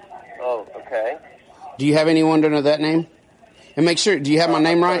 Oh, okay. Do you have anyone under that name? And make sure, do you have my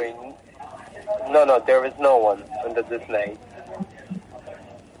name right? Sorry. No, there is no one under this name.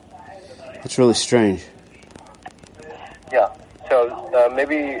 That's really strange. Yeah, so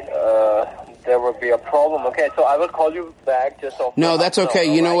maybe there will be a problem. Okay, so I will call you back just off. No, that's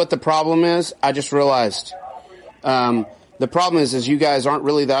okay. You know what the problem is? I just realized. The problem is you guys aren't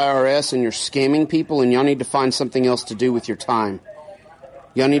really the IRS and you're scamming people, and y'all need to find something else to do with your time.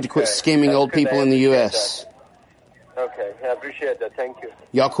 Y'all need to quit scamming old people in the U.S. Okay, I appreciate that. Thank you.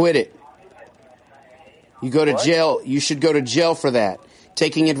 Y'all quit it. You go to jail. You should go to jail for that.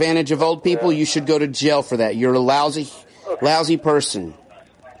 Taking advantage of old people, you should go to jail for that. You're a lousy person.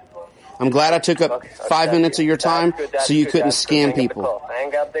 I'm glad I took up 5 minutes of your time so you couldn't scam people.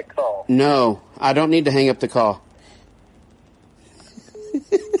 Hang up the call. No, I don't need to hang up the call.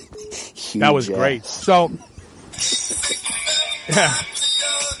 That was great. So, yeah,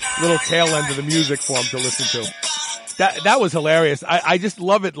 little tail end of the music for him to listen to. That was hilarious. I just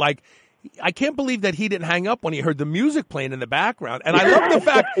love it. Like, I can't believe that he didn't hang up when he heard the music playing in the background. And I love the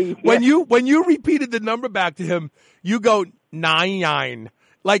fact when you repeated the number back to him, you go 99.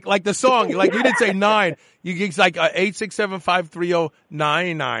 Like the song, like you didn't say 9. It's like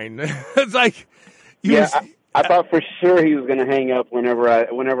 867-530-99. It's like I thought for sure he was going to hang up whenever I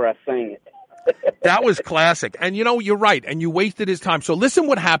sang it. That was classic. And you know, you're right. And you wasted his time. So listen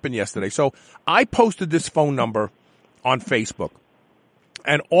what happened yesterday. So I posted this phone number on Facebook.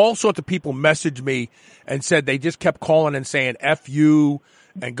 And all sorts of people messaged me and said they just kept calling and saying F you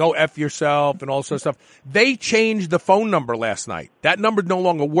and go F yourself and all sorts of stuff. They changed the phone number last night. That number no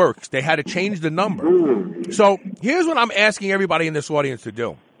longer works. They had to change the number. So here's what I'm asking everybody in this audience to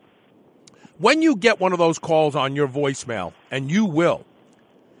do. When you get one of those calls on your voicemail, and you will,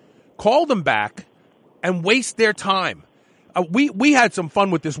 call them back and waste their time. We had some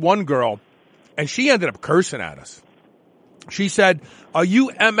fun with this one girl, and she ended up cursing at us. She said, "Are you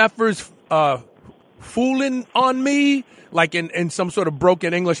MFers fooling on me?" Like in some sort of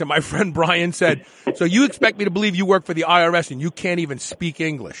broken English. And my friend Brian said, "So you expect me to believe you work for the IRS and you can't even speak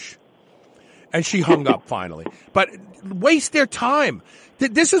English?" And she hung up finally. But waste their time.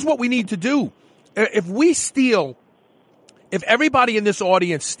 This is what we need to do. If everybody in this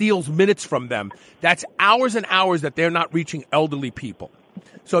audience steals minutes from them, that's hours and hours that they're not reaching elderly people.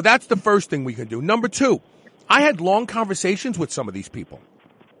 So that's the first thing we can do. Number 2, I had long conversations with some of these people.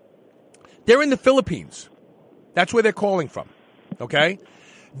 They're in the Philippines. That's where they're calling from. Okay?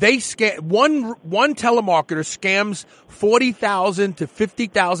 They one telemarketer scams $40,000 to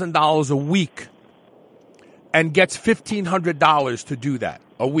 $50,000 a week and gets $1,500 to do that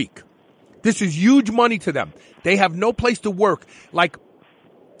a week. This is huge money to them. They have no place to work. Like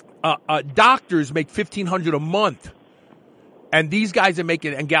doctors make $1,500 a month, and these guys are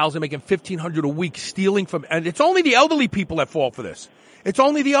making and gals are making $1,500 a week, stealing from. And it's only the elderly people that fall for this. It's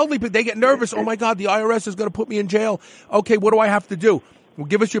only the elderly people. They get nervous. Oh my God, the IRS is going to put me in jail. Okay, what do I have to do? Well,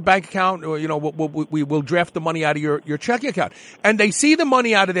 give us your bank account, or we'll draft the money out of your checking account. And they see the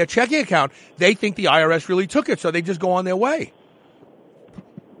money out of their checking account. They think the IRS really took it, so they just go on their way.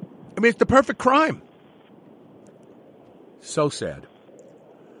 I mean, it's the perfect crime. So sad.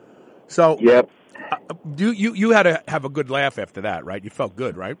 So, yep. You had to have a good laugh after that, right? You felt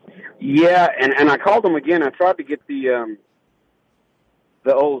good, right? Yeah, and I called them again. I tried to get the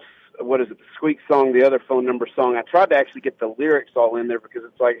old, what is it, the Squeak song, the other phone number song. I tried to actually get the lyrics all in there because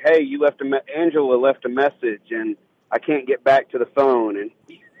it's like, hey, you left Angela left a message, and I can't get back to the phone. And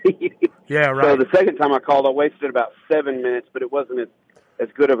yeah, right. So the second time I called, I wasted about 7 minutes, but it wasn't as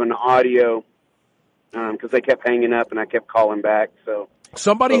good of an audio because they kept hanging up and I kept calling back. So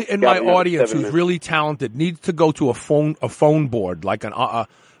somebody in my audience who's really talented needs to go to a phone board, like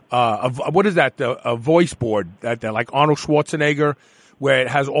what is that? A voice board that like Arnold Schwarzenegger, where it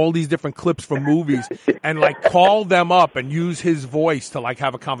has all these different clips from movies, and like call them up and use his voice to like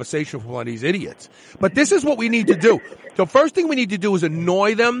have a conversation with one of these idiots. But this is what we need to do. So first thing we need to do is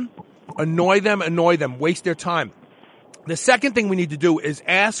annoy them, waste their time. The second thing we need to do is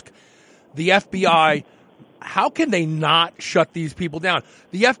ask the FBI, how can they not shut these people down?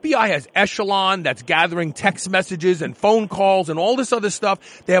 The FBI has Echelon that's gathering text messages and phone calls and all this other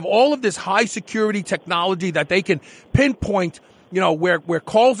stuff. They have all of this high security technology that they can pinpoint, where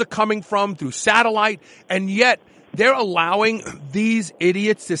calls are coming from through satellite, and yet they're allowing these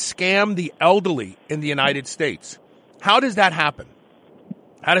idiots to scam the elderly in the United States. How does that happen?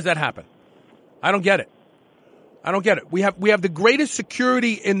 I don't get it. We have the greatest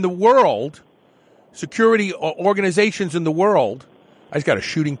security in the world, security organizations in the world. I just got a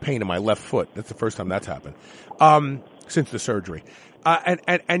shooting pain in my left foot. That's the first time that's happened since the surgery.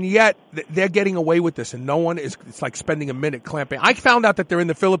 And yet they're getting away with this, and no one is. It's like spending a minute clamping. I found out that they're in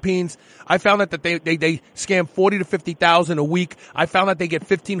the Philippines. I found out that they scam $40,000 to $50,000 a week. I found out they get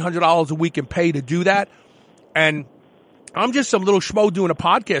 $1,500 a week in pay to do that. And I'm just some little schmo doing a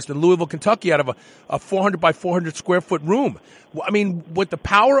podcast in Louisville, Kentucky, out of a 400 by 400 square foot room. I mean, with the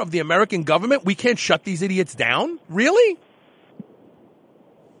power of the American government, we can't shut these idiots down? Really?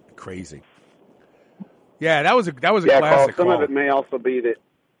 Crazy. Yeah, that was a classic Carl, some call. of it may also be that,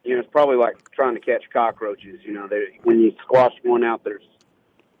 it's probably like trying to catch cockroaches. When you squash one out, there's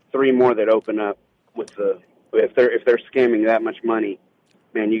three more that open up if they're scamming that much money,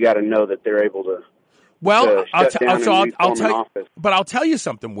 man, you got to know that they're able to. Well, I'll tell you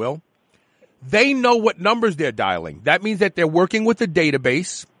something, Will. They know what numbers they're dialing. That means that they're working with the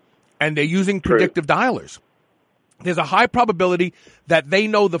database and they're using predictive dialers. There's a high probability that they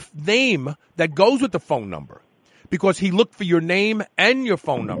know the name that goes with the phone number because he looked for your name and your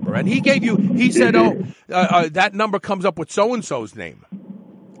phone number. And he said, that number comes up with so-and-so's name.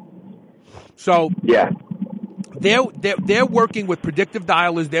 So yeah. They're working with predictive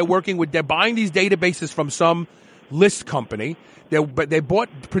dialers. They're buying these databases from some list company. They bought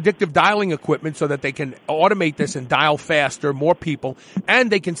predictive dialing equipment so that they can automate this and dial faster, more people, and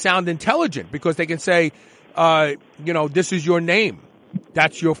they can sound intelligent because they can say, this is your name.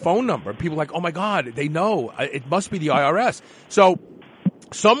 That's your phone number. People are like, oh my God, they know. It must be the IRS. So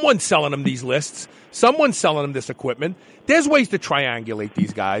someone's selling them these lists. Someone's selling them this equipment. There's ways to triangulate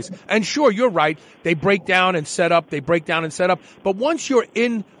these guys. And sure, you're right. They break down and set up. But once you're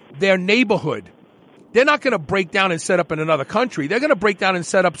in their neighborhood, they're not going to break down and set up in another country. They're going to break down and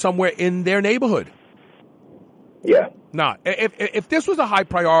set up somewhere in their neighborhood. Yeah. Nah, if this was a high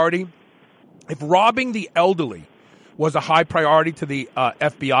priority, if robbing the elderly was a high priority to the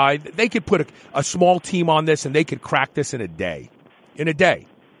FBI, they could put a small team on this and they could crack this in a day.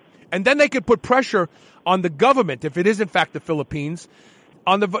 And then they could put pressure on the government, if it is in fact the Philippines,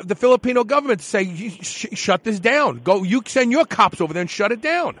 on the Filipino government to say, shut this down. Go, you send your cops over there and shut it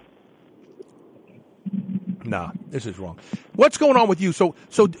down. Nah, this is wrong. What's going on with you? So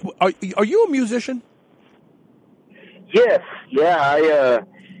are you a musician? Yes. Yeah.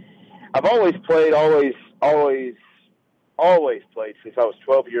 I've always played, always played since I was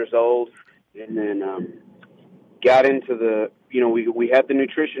 12 years old, and then got into the, we had the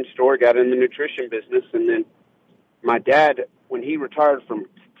nutrition store, got in the nutrition business, and then my dad, when he retired from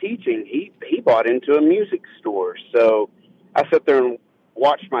teaching, he bought into a music store. So I sat there and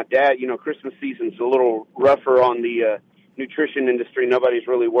watched my dad. Christmas season's a little rougher on the nutrition industry. Nobody's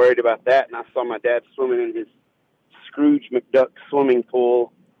really worried about that, and I saw my dad swimming in his Scrooge McDuck swimming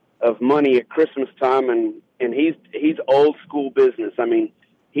pool of money at Christmas time, and he's old school business. I mean,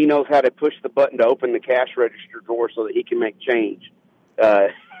 he knows how to push the button to open the cash register drawer so that he can make change.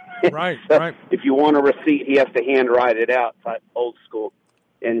 Right, right. If you want a receipt, he has to handwrite it out, type old school.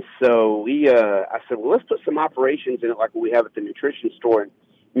 And so I said, well, let's put some operations in it like we have at the nutrition store. And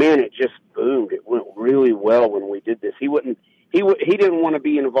man, it just boomed. It went really well when we did this. He didn't want to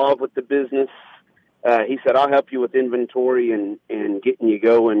be involved with the business. He said, I'll help you with inventory and getting you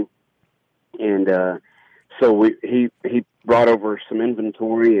going. And so he brought over some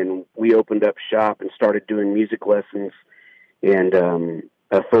inventory, and we opened up shop and started doing music lessons and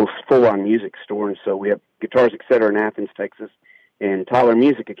a full-on music store. And so we have Guitars Etc. in Athens, Texas, and Tyler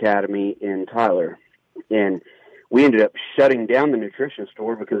Music Academy in Tyler. And we ended up shutting down the nutrition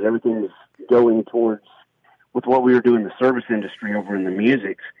store because everything was going towards, with what we were doing in the service industry over in the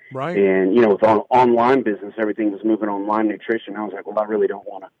music. Right. And, with online business, everything was moving online nutrition. I was like, well, I really don't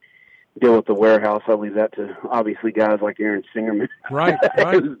want to deal with the warehouse. I'll leave that to, obviously, guys like Aaron Singerman. Right,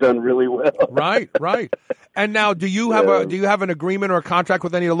 Who's done really well. Right. And now, do you have an agreement or a contract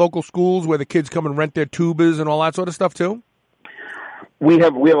with any of the local schools where the kids come and rent their tubas and all that sort of stuff, too? We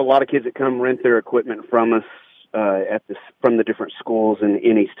have a lot of kids that come rent their equipment from us from the different schools in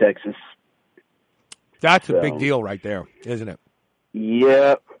East Texas. That's a big deal right there, isn't it?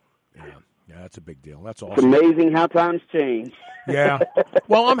 Yep. Yeah, that's a big deal. That's awesome. It's amazing how times change. Yeah.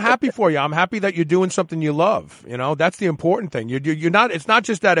 Well, I'm happy for you. I'm happy that you're doing something you love. That's the important thing. You're not. It's not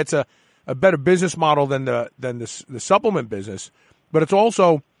just that it's a better business model than the supplement business, but it's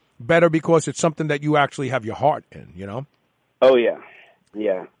also better because it's something that you actually have your heart in. Oh yeah.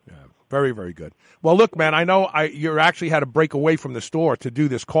 Yeah. Very, very good. Well, look, man, I know you actually had to break away from the store to do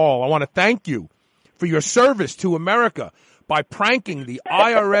this call. I want to thank you for your service to America by pranking the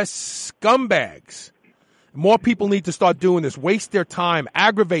IRS scumbags. More people need to start doing this. Waste their time,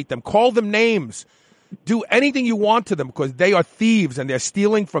 aggravate them, call them names, do anything you want to them because they are thieves and they're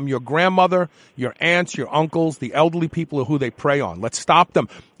stealing from your grandmother, your aunts, your uncles, the elderly people who they prey on. Let's stop them.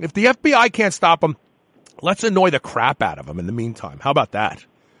 If the FBI can't stop them, let's annoy the crap out of them in the meantime. How about that?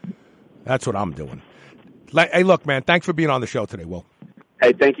 That's what I'm doing. Hey, look, man, thanks for being on the show today, Will.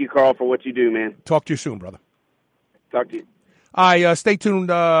 Hey, thank you, Carl, for what you do, man. Talk to you soon, brother. Talk to you. Stay tuned.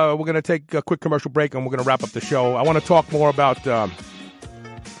 We're going to take a quick commercial break, and we're going to wrap up the show. I want to talk more about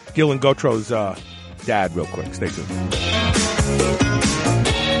Gil and Gotro's dad real quick. Stay tuned.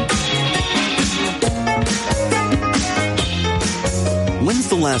 When's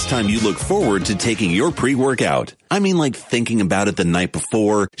the last time you look forward to taking your pre-workout? I mean, like thinking about it the night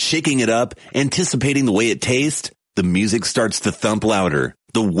before, shaking it up, anticipating the way it tastes. The music starts to thump louder.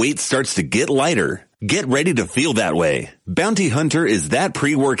 The weight starts to get lighter. Get ready to feel that way. Bounty Hunter is that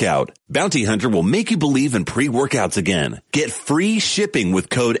pre-workout. Bounty Hunter will make you believe in pre-workouts again. Get free shipping with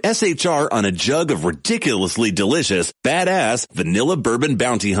code SHR on a jug of ridiculously delicious, badass vanilla bourbon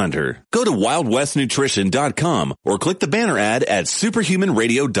Bounty Hunter. Go to WildWestNutrition.com or click the banner ad at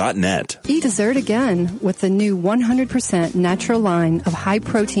superhumanradio.net. Eat dessert again with the new 100% natural line of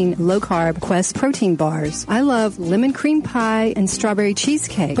high-protein, low-carb Quest protein bars. I love lemon cream pie and strawberry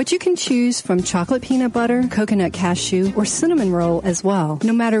cheesecake, but you can choose from chocolate peanut butter, coconut cashew, or cinnamon roll as well.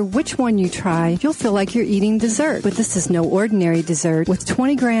 No matter which one you try, you'll feel like you're eating dessert. But this is no ordinary dessert. With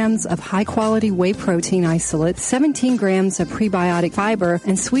 20 grams of high-quality whey protein isolate, 17 grams of prebiotic fiber,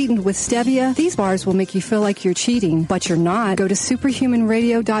 and sweetened with stevia, these bars will make you feel like you're cheating. But you're not. Go to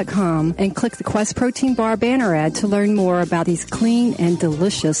superhumanradio.com and click the Quest Protein Bar banner ad to learn more about these clean and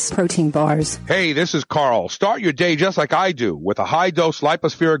delicious protein bars. Hey, this is Carl. Start your day just like I do with a high-dose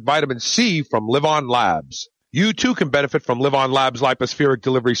lipospheric vitamin C from Live On Labs. You too can benefit from Live On Labs' lipospheric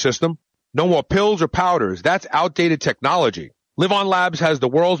delivery system. No more pills or powders. That's outdated technology. Live On Labs has the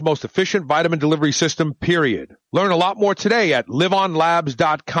world's most efficient vitamin delivery system, period. Learn a lot more today at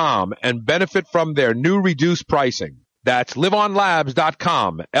liveonlabs.com and benefit from their new reduced pricing. That's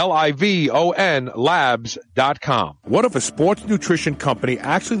liveonlabs.com, Livon labs.com. What if a sports nutrition company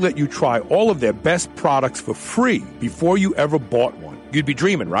actually let you try all of their best products for free before you ever bought one? You'd be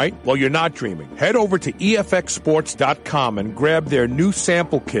dreaming, right? Well, you're not dreaming. Head over to EFXsports.com and grab their new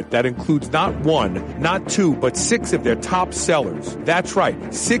sample kit that includes not one, not two, but 6 of their top sellers. That's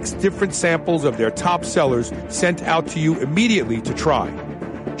right, 6 different samples of their top sellers sent out to you immediately to try.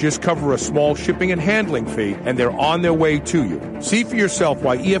 Just cover a small shipping and handling fee, and they're on their way to you. See for yourself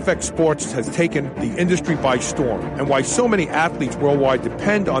why EFX Sports has taken the industry by storm and why so many athletes worldwide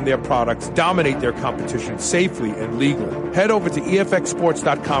depend on their products, dominate their competition safely and legally. Head over to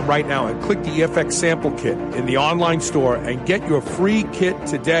EFXsports.com right now and click the EFX sample kit in the online store and get your free kit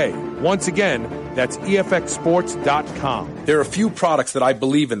today. Once again, That's EFXsports.com. There are a few products that I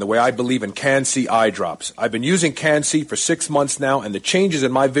believe in the way I believe in Can-C eye drops. I've been using Can-C for 6 months now, and the changes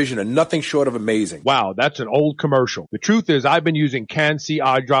in my vision are nothing short of amazing. Wow, that's an old commercial. The truth is I've been using Can-C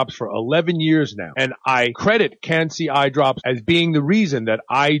eye drops for 11 years now, and I credit Can-C eye drops as being the reason that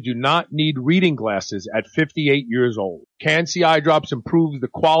I do not need reading glasses at 58 years old. Can-C eye drops improves the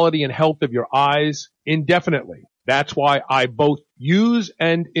quality and health of your eyes indefinitely. That's why I both use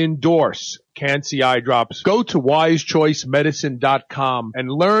and endorse Can-C eye drops. Go to wisechoicemedicine.com and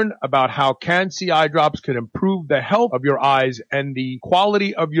learn about how Can-C eye drops can improve the health of your eyes and the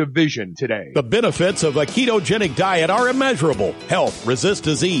quality of your vision today. The benefits of a ketogenic diet are immeasurable. Health, resist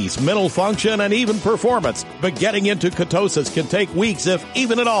disease, mental function, and even performance. But getting into ketosis can take weeks, if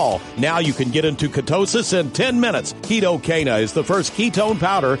even at all. Now you can get into ketosis in 10 minutes. Ketocana is the first ketone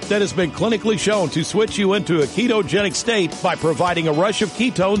powder that has been clinically shown to switch you into a ketogenic state by providing a rush of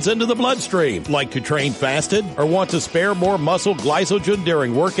ketones into the bloodstream. Like to train fasted or want to spare more muscle glycogen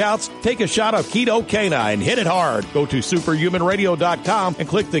during workouts? Take a shot of Ketocana and hit it hard. Go to superhumanradio.com and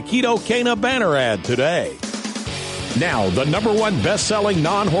click the Ketocana banner ad today. Now, the #1 best-selling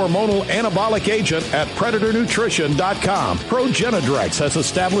non-hormonal anabolic agent at PredatorNutrition.com. Progenadrex has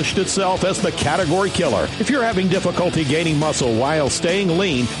established itself as the category killer. If you're having difficulty gaining muscle while staying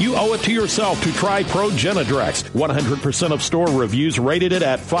lean, you owe it to yourself to try Progenadrex. 100% of store reviews rated it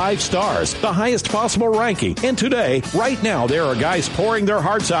at 5 stars, the highest possible ranking. And today, right now, there are guys pouring their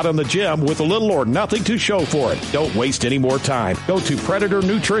hearts out in the gym with little or nothing to show for it. Don't waste any more time. Go to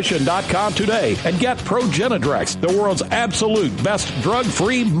PredatorNutrition.com today and get Progenadrex, the world's absolute best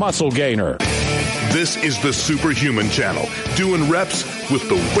drug-free muscle gainer. This is the Superhuman Channel, doing reps with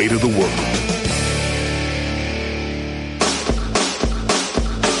the weight of the world.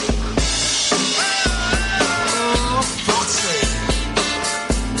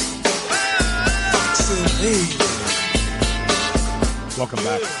 Welcome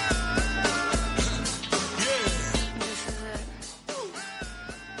back.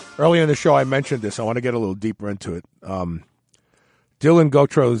 Earlier in the show, I mentioned this. I want to get a little deeper into it. Dylan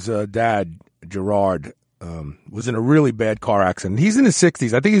Gautreaux's dad, Gerard, was in a really bad car accident. He's in his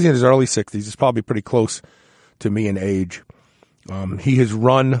 60s. I think he's in his early 60s. He's probably pretty close to me in age. He has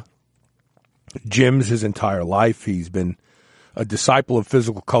run gyms his entire life. He's been a disciple of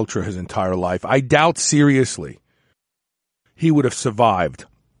physical culture his entire life. I doubt seriously he would have survived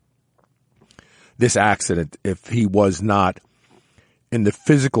this accident if he was not in the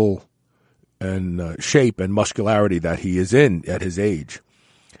physical and shape and muscularity that he is in at his age.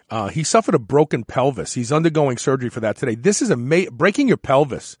 He suffered a broken pelvis. He's undergoing surgery for that today. This is breaking your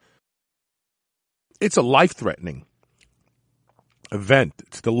pelvis. It's a life-threatening event.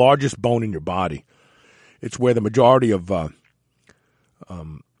 It's the largest bone in your body. It's where the majority of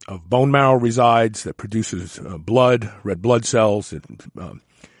bone marrow resides that produces blood, red blood cells.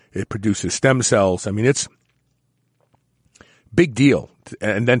 It produces stem cells. I mean, it's big deal.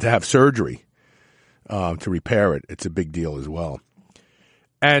 And then to have surgery to repair it, it's a big deal as well.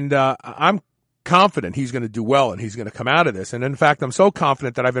 And I'm confident he's going to do well and he's going to come out of this. And in fact, I'm so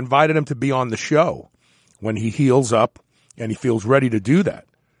confident that I've invited him to be on the show when he heals up and he feels ready to do that.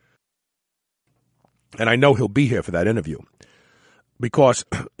 And I know he'll be here for that interview because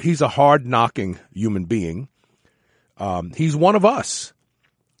he's a hard-knocking human being. He's one of us.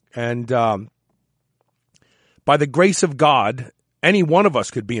 And by the grace of God, any one of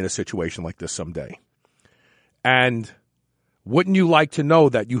us could be in a situation like this someday. And wouldn't you like to know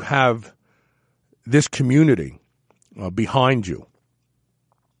that you have this community behind you?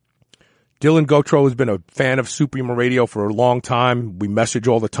 Dylan Gautreaux has been a fan of Superhuman Radio for a long time. We message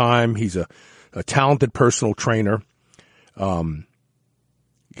all the time. He's a talented personal trainer.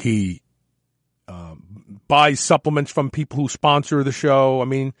 He buys supplements from people who sponsor the show. I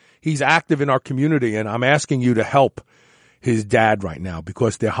mean, he's active in our community, and I'm asking you to help his dad right now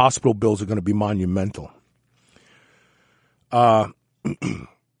because their hospital bills are going to be monumental.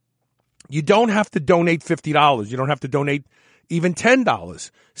 You don't have to donate $50. You don't have to donate even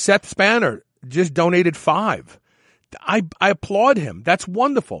 $10. Seth Spanner just donated $5. I applaud him. That's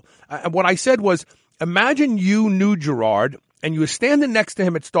wonderful. What I said was, imagine you knew Gerard and you were standing next to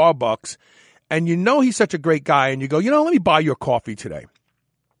him at Starbucks and you know he's such a great guy and you go, let me buy you a coffee today.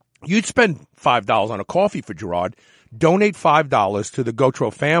 You'd spend $5 on a coffee for Gerard. Donate $5 to the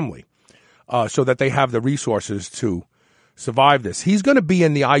Gautreaux family so that they have the resources to survive this. He's going to be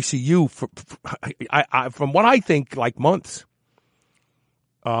in the ICU from what I think, like months.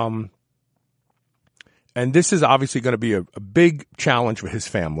 And this is obviously going to be a big challenge for his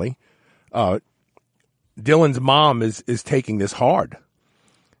family. Dylan's mom is taking this hard.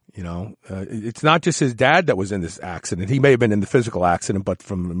 It's not just his dad that was in this accident. He may have been in the physical accident, but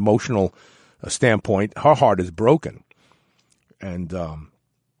from an emotional standpoint, her heart is broken. And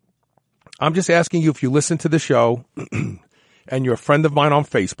I'm just asking you, if you listen to the show and you're a friend of mine on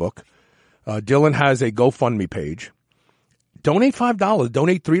Facebook, Dylan has a GoFundMe page. Donate $5,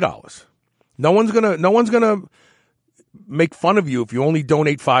 donate $3. No one's gonna make fun of you if you only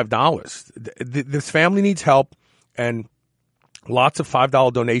donate $5. This family needs help, and lots of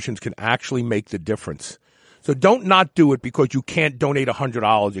 $5 donations can actually make the difference. So don't not do it because you can't donate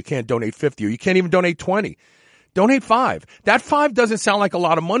 $100, you can't donate $50, or you can't even donate $20. Donate $5. That $5 doesn't sound like a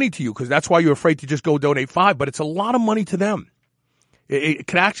lot of money to you because that's why you're afraid to just go donate $5, but it's a lot of money to them. It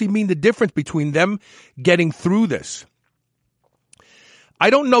could actually mean the difference between them getting through this. I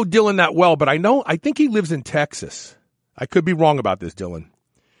don't know Dylan that well, but I think he lives in Texas. I could be wrong about this, Dylan.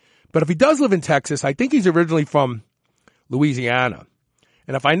 But if he does live in Texas, I think he's originally from Louisiana.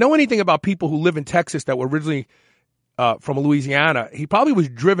 And if I know anything about people who live in Texas that were originally from Louisiana, he probably was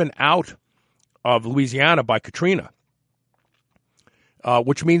driven out of Louisiana by Katrina,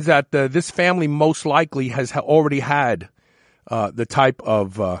 which means that this family most likely has already had the type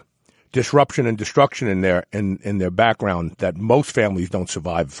of disruption and destruction in their background that most families don't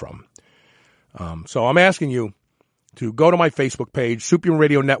survive from. So I'm asking you to go to my Facebook page, Superhuman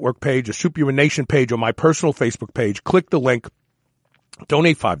Radio Network page, or Superhuman Nation page, or my personal Facebook page. Click the link,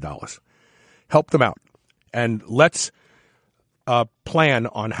 donate $5, help them out, and let's plan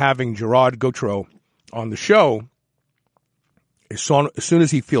on having Gerard Gautreaux on the show as soon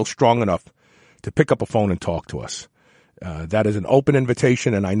as he feels strong enough to pick up a phone and talk to us. That is an open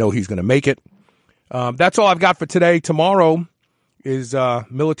invitation, and I know he's going to make it. That's all I've got for today. Tomorrow is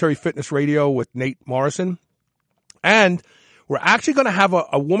Military Fitness Radio with Nate Morrison. And we're actually going to have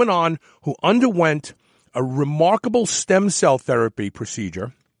a woman on who underwent a remarkable stem cell therapy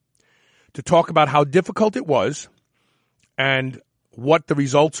procedure to talk about how difficult it was and what the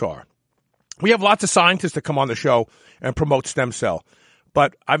results are. We have lots of scientists that come on the show and promote stem cell,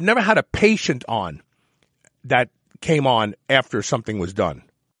 but I've never had a patient on that came on after something was done.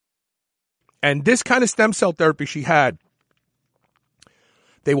 And this kind of stem cell therapy she had,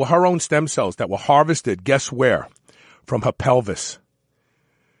 they were her own stem cells that were harvested, guess where? From her pelvis.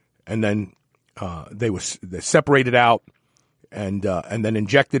 And then they separated out and then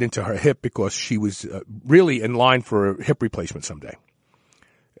injected into her hip because she was really in line for a hip replacement someday.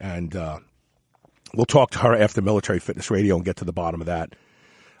 And we'll talk to her after Military Fitness Radio and get to the bottom of that.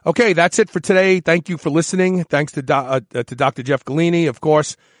 Okay, that's it for today. Thank you for listening. Thanks to Dr. Jeff Golini. Of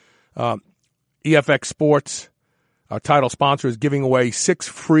course, EFX Sports, our title sponsor, is giving away 6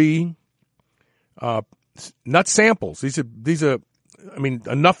 free nut samples. These are, I mean,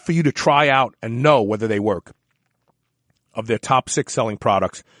 enough for you to try out and know whether they work, of their top 6 selling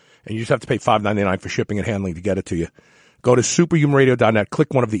products. And you just have to pay $5.99 for shipping and handling to get it to you. Go to superhumanradio.net.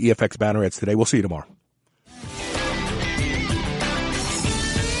 Click one of the EFX banner ads today. We'll see you tomorrow.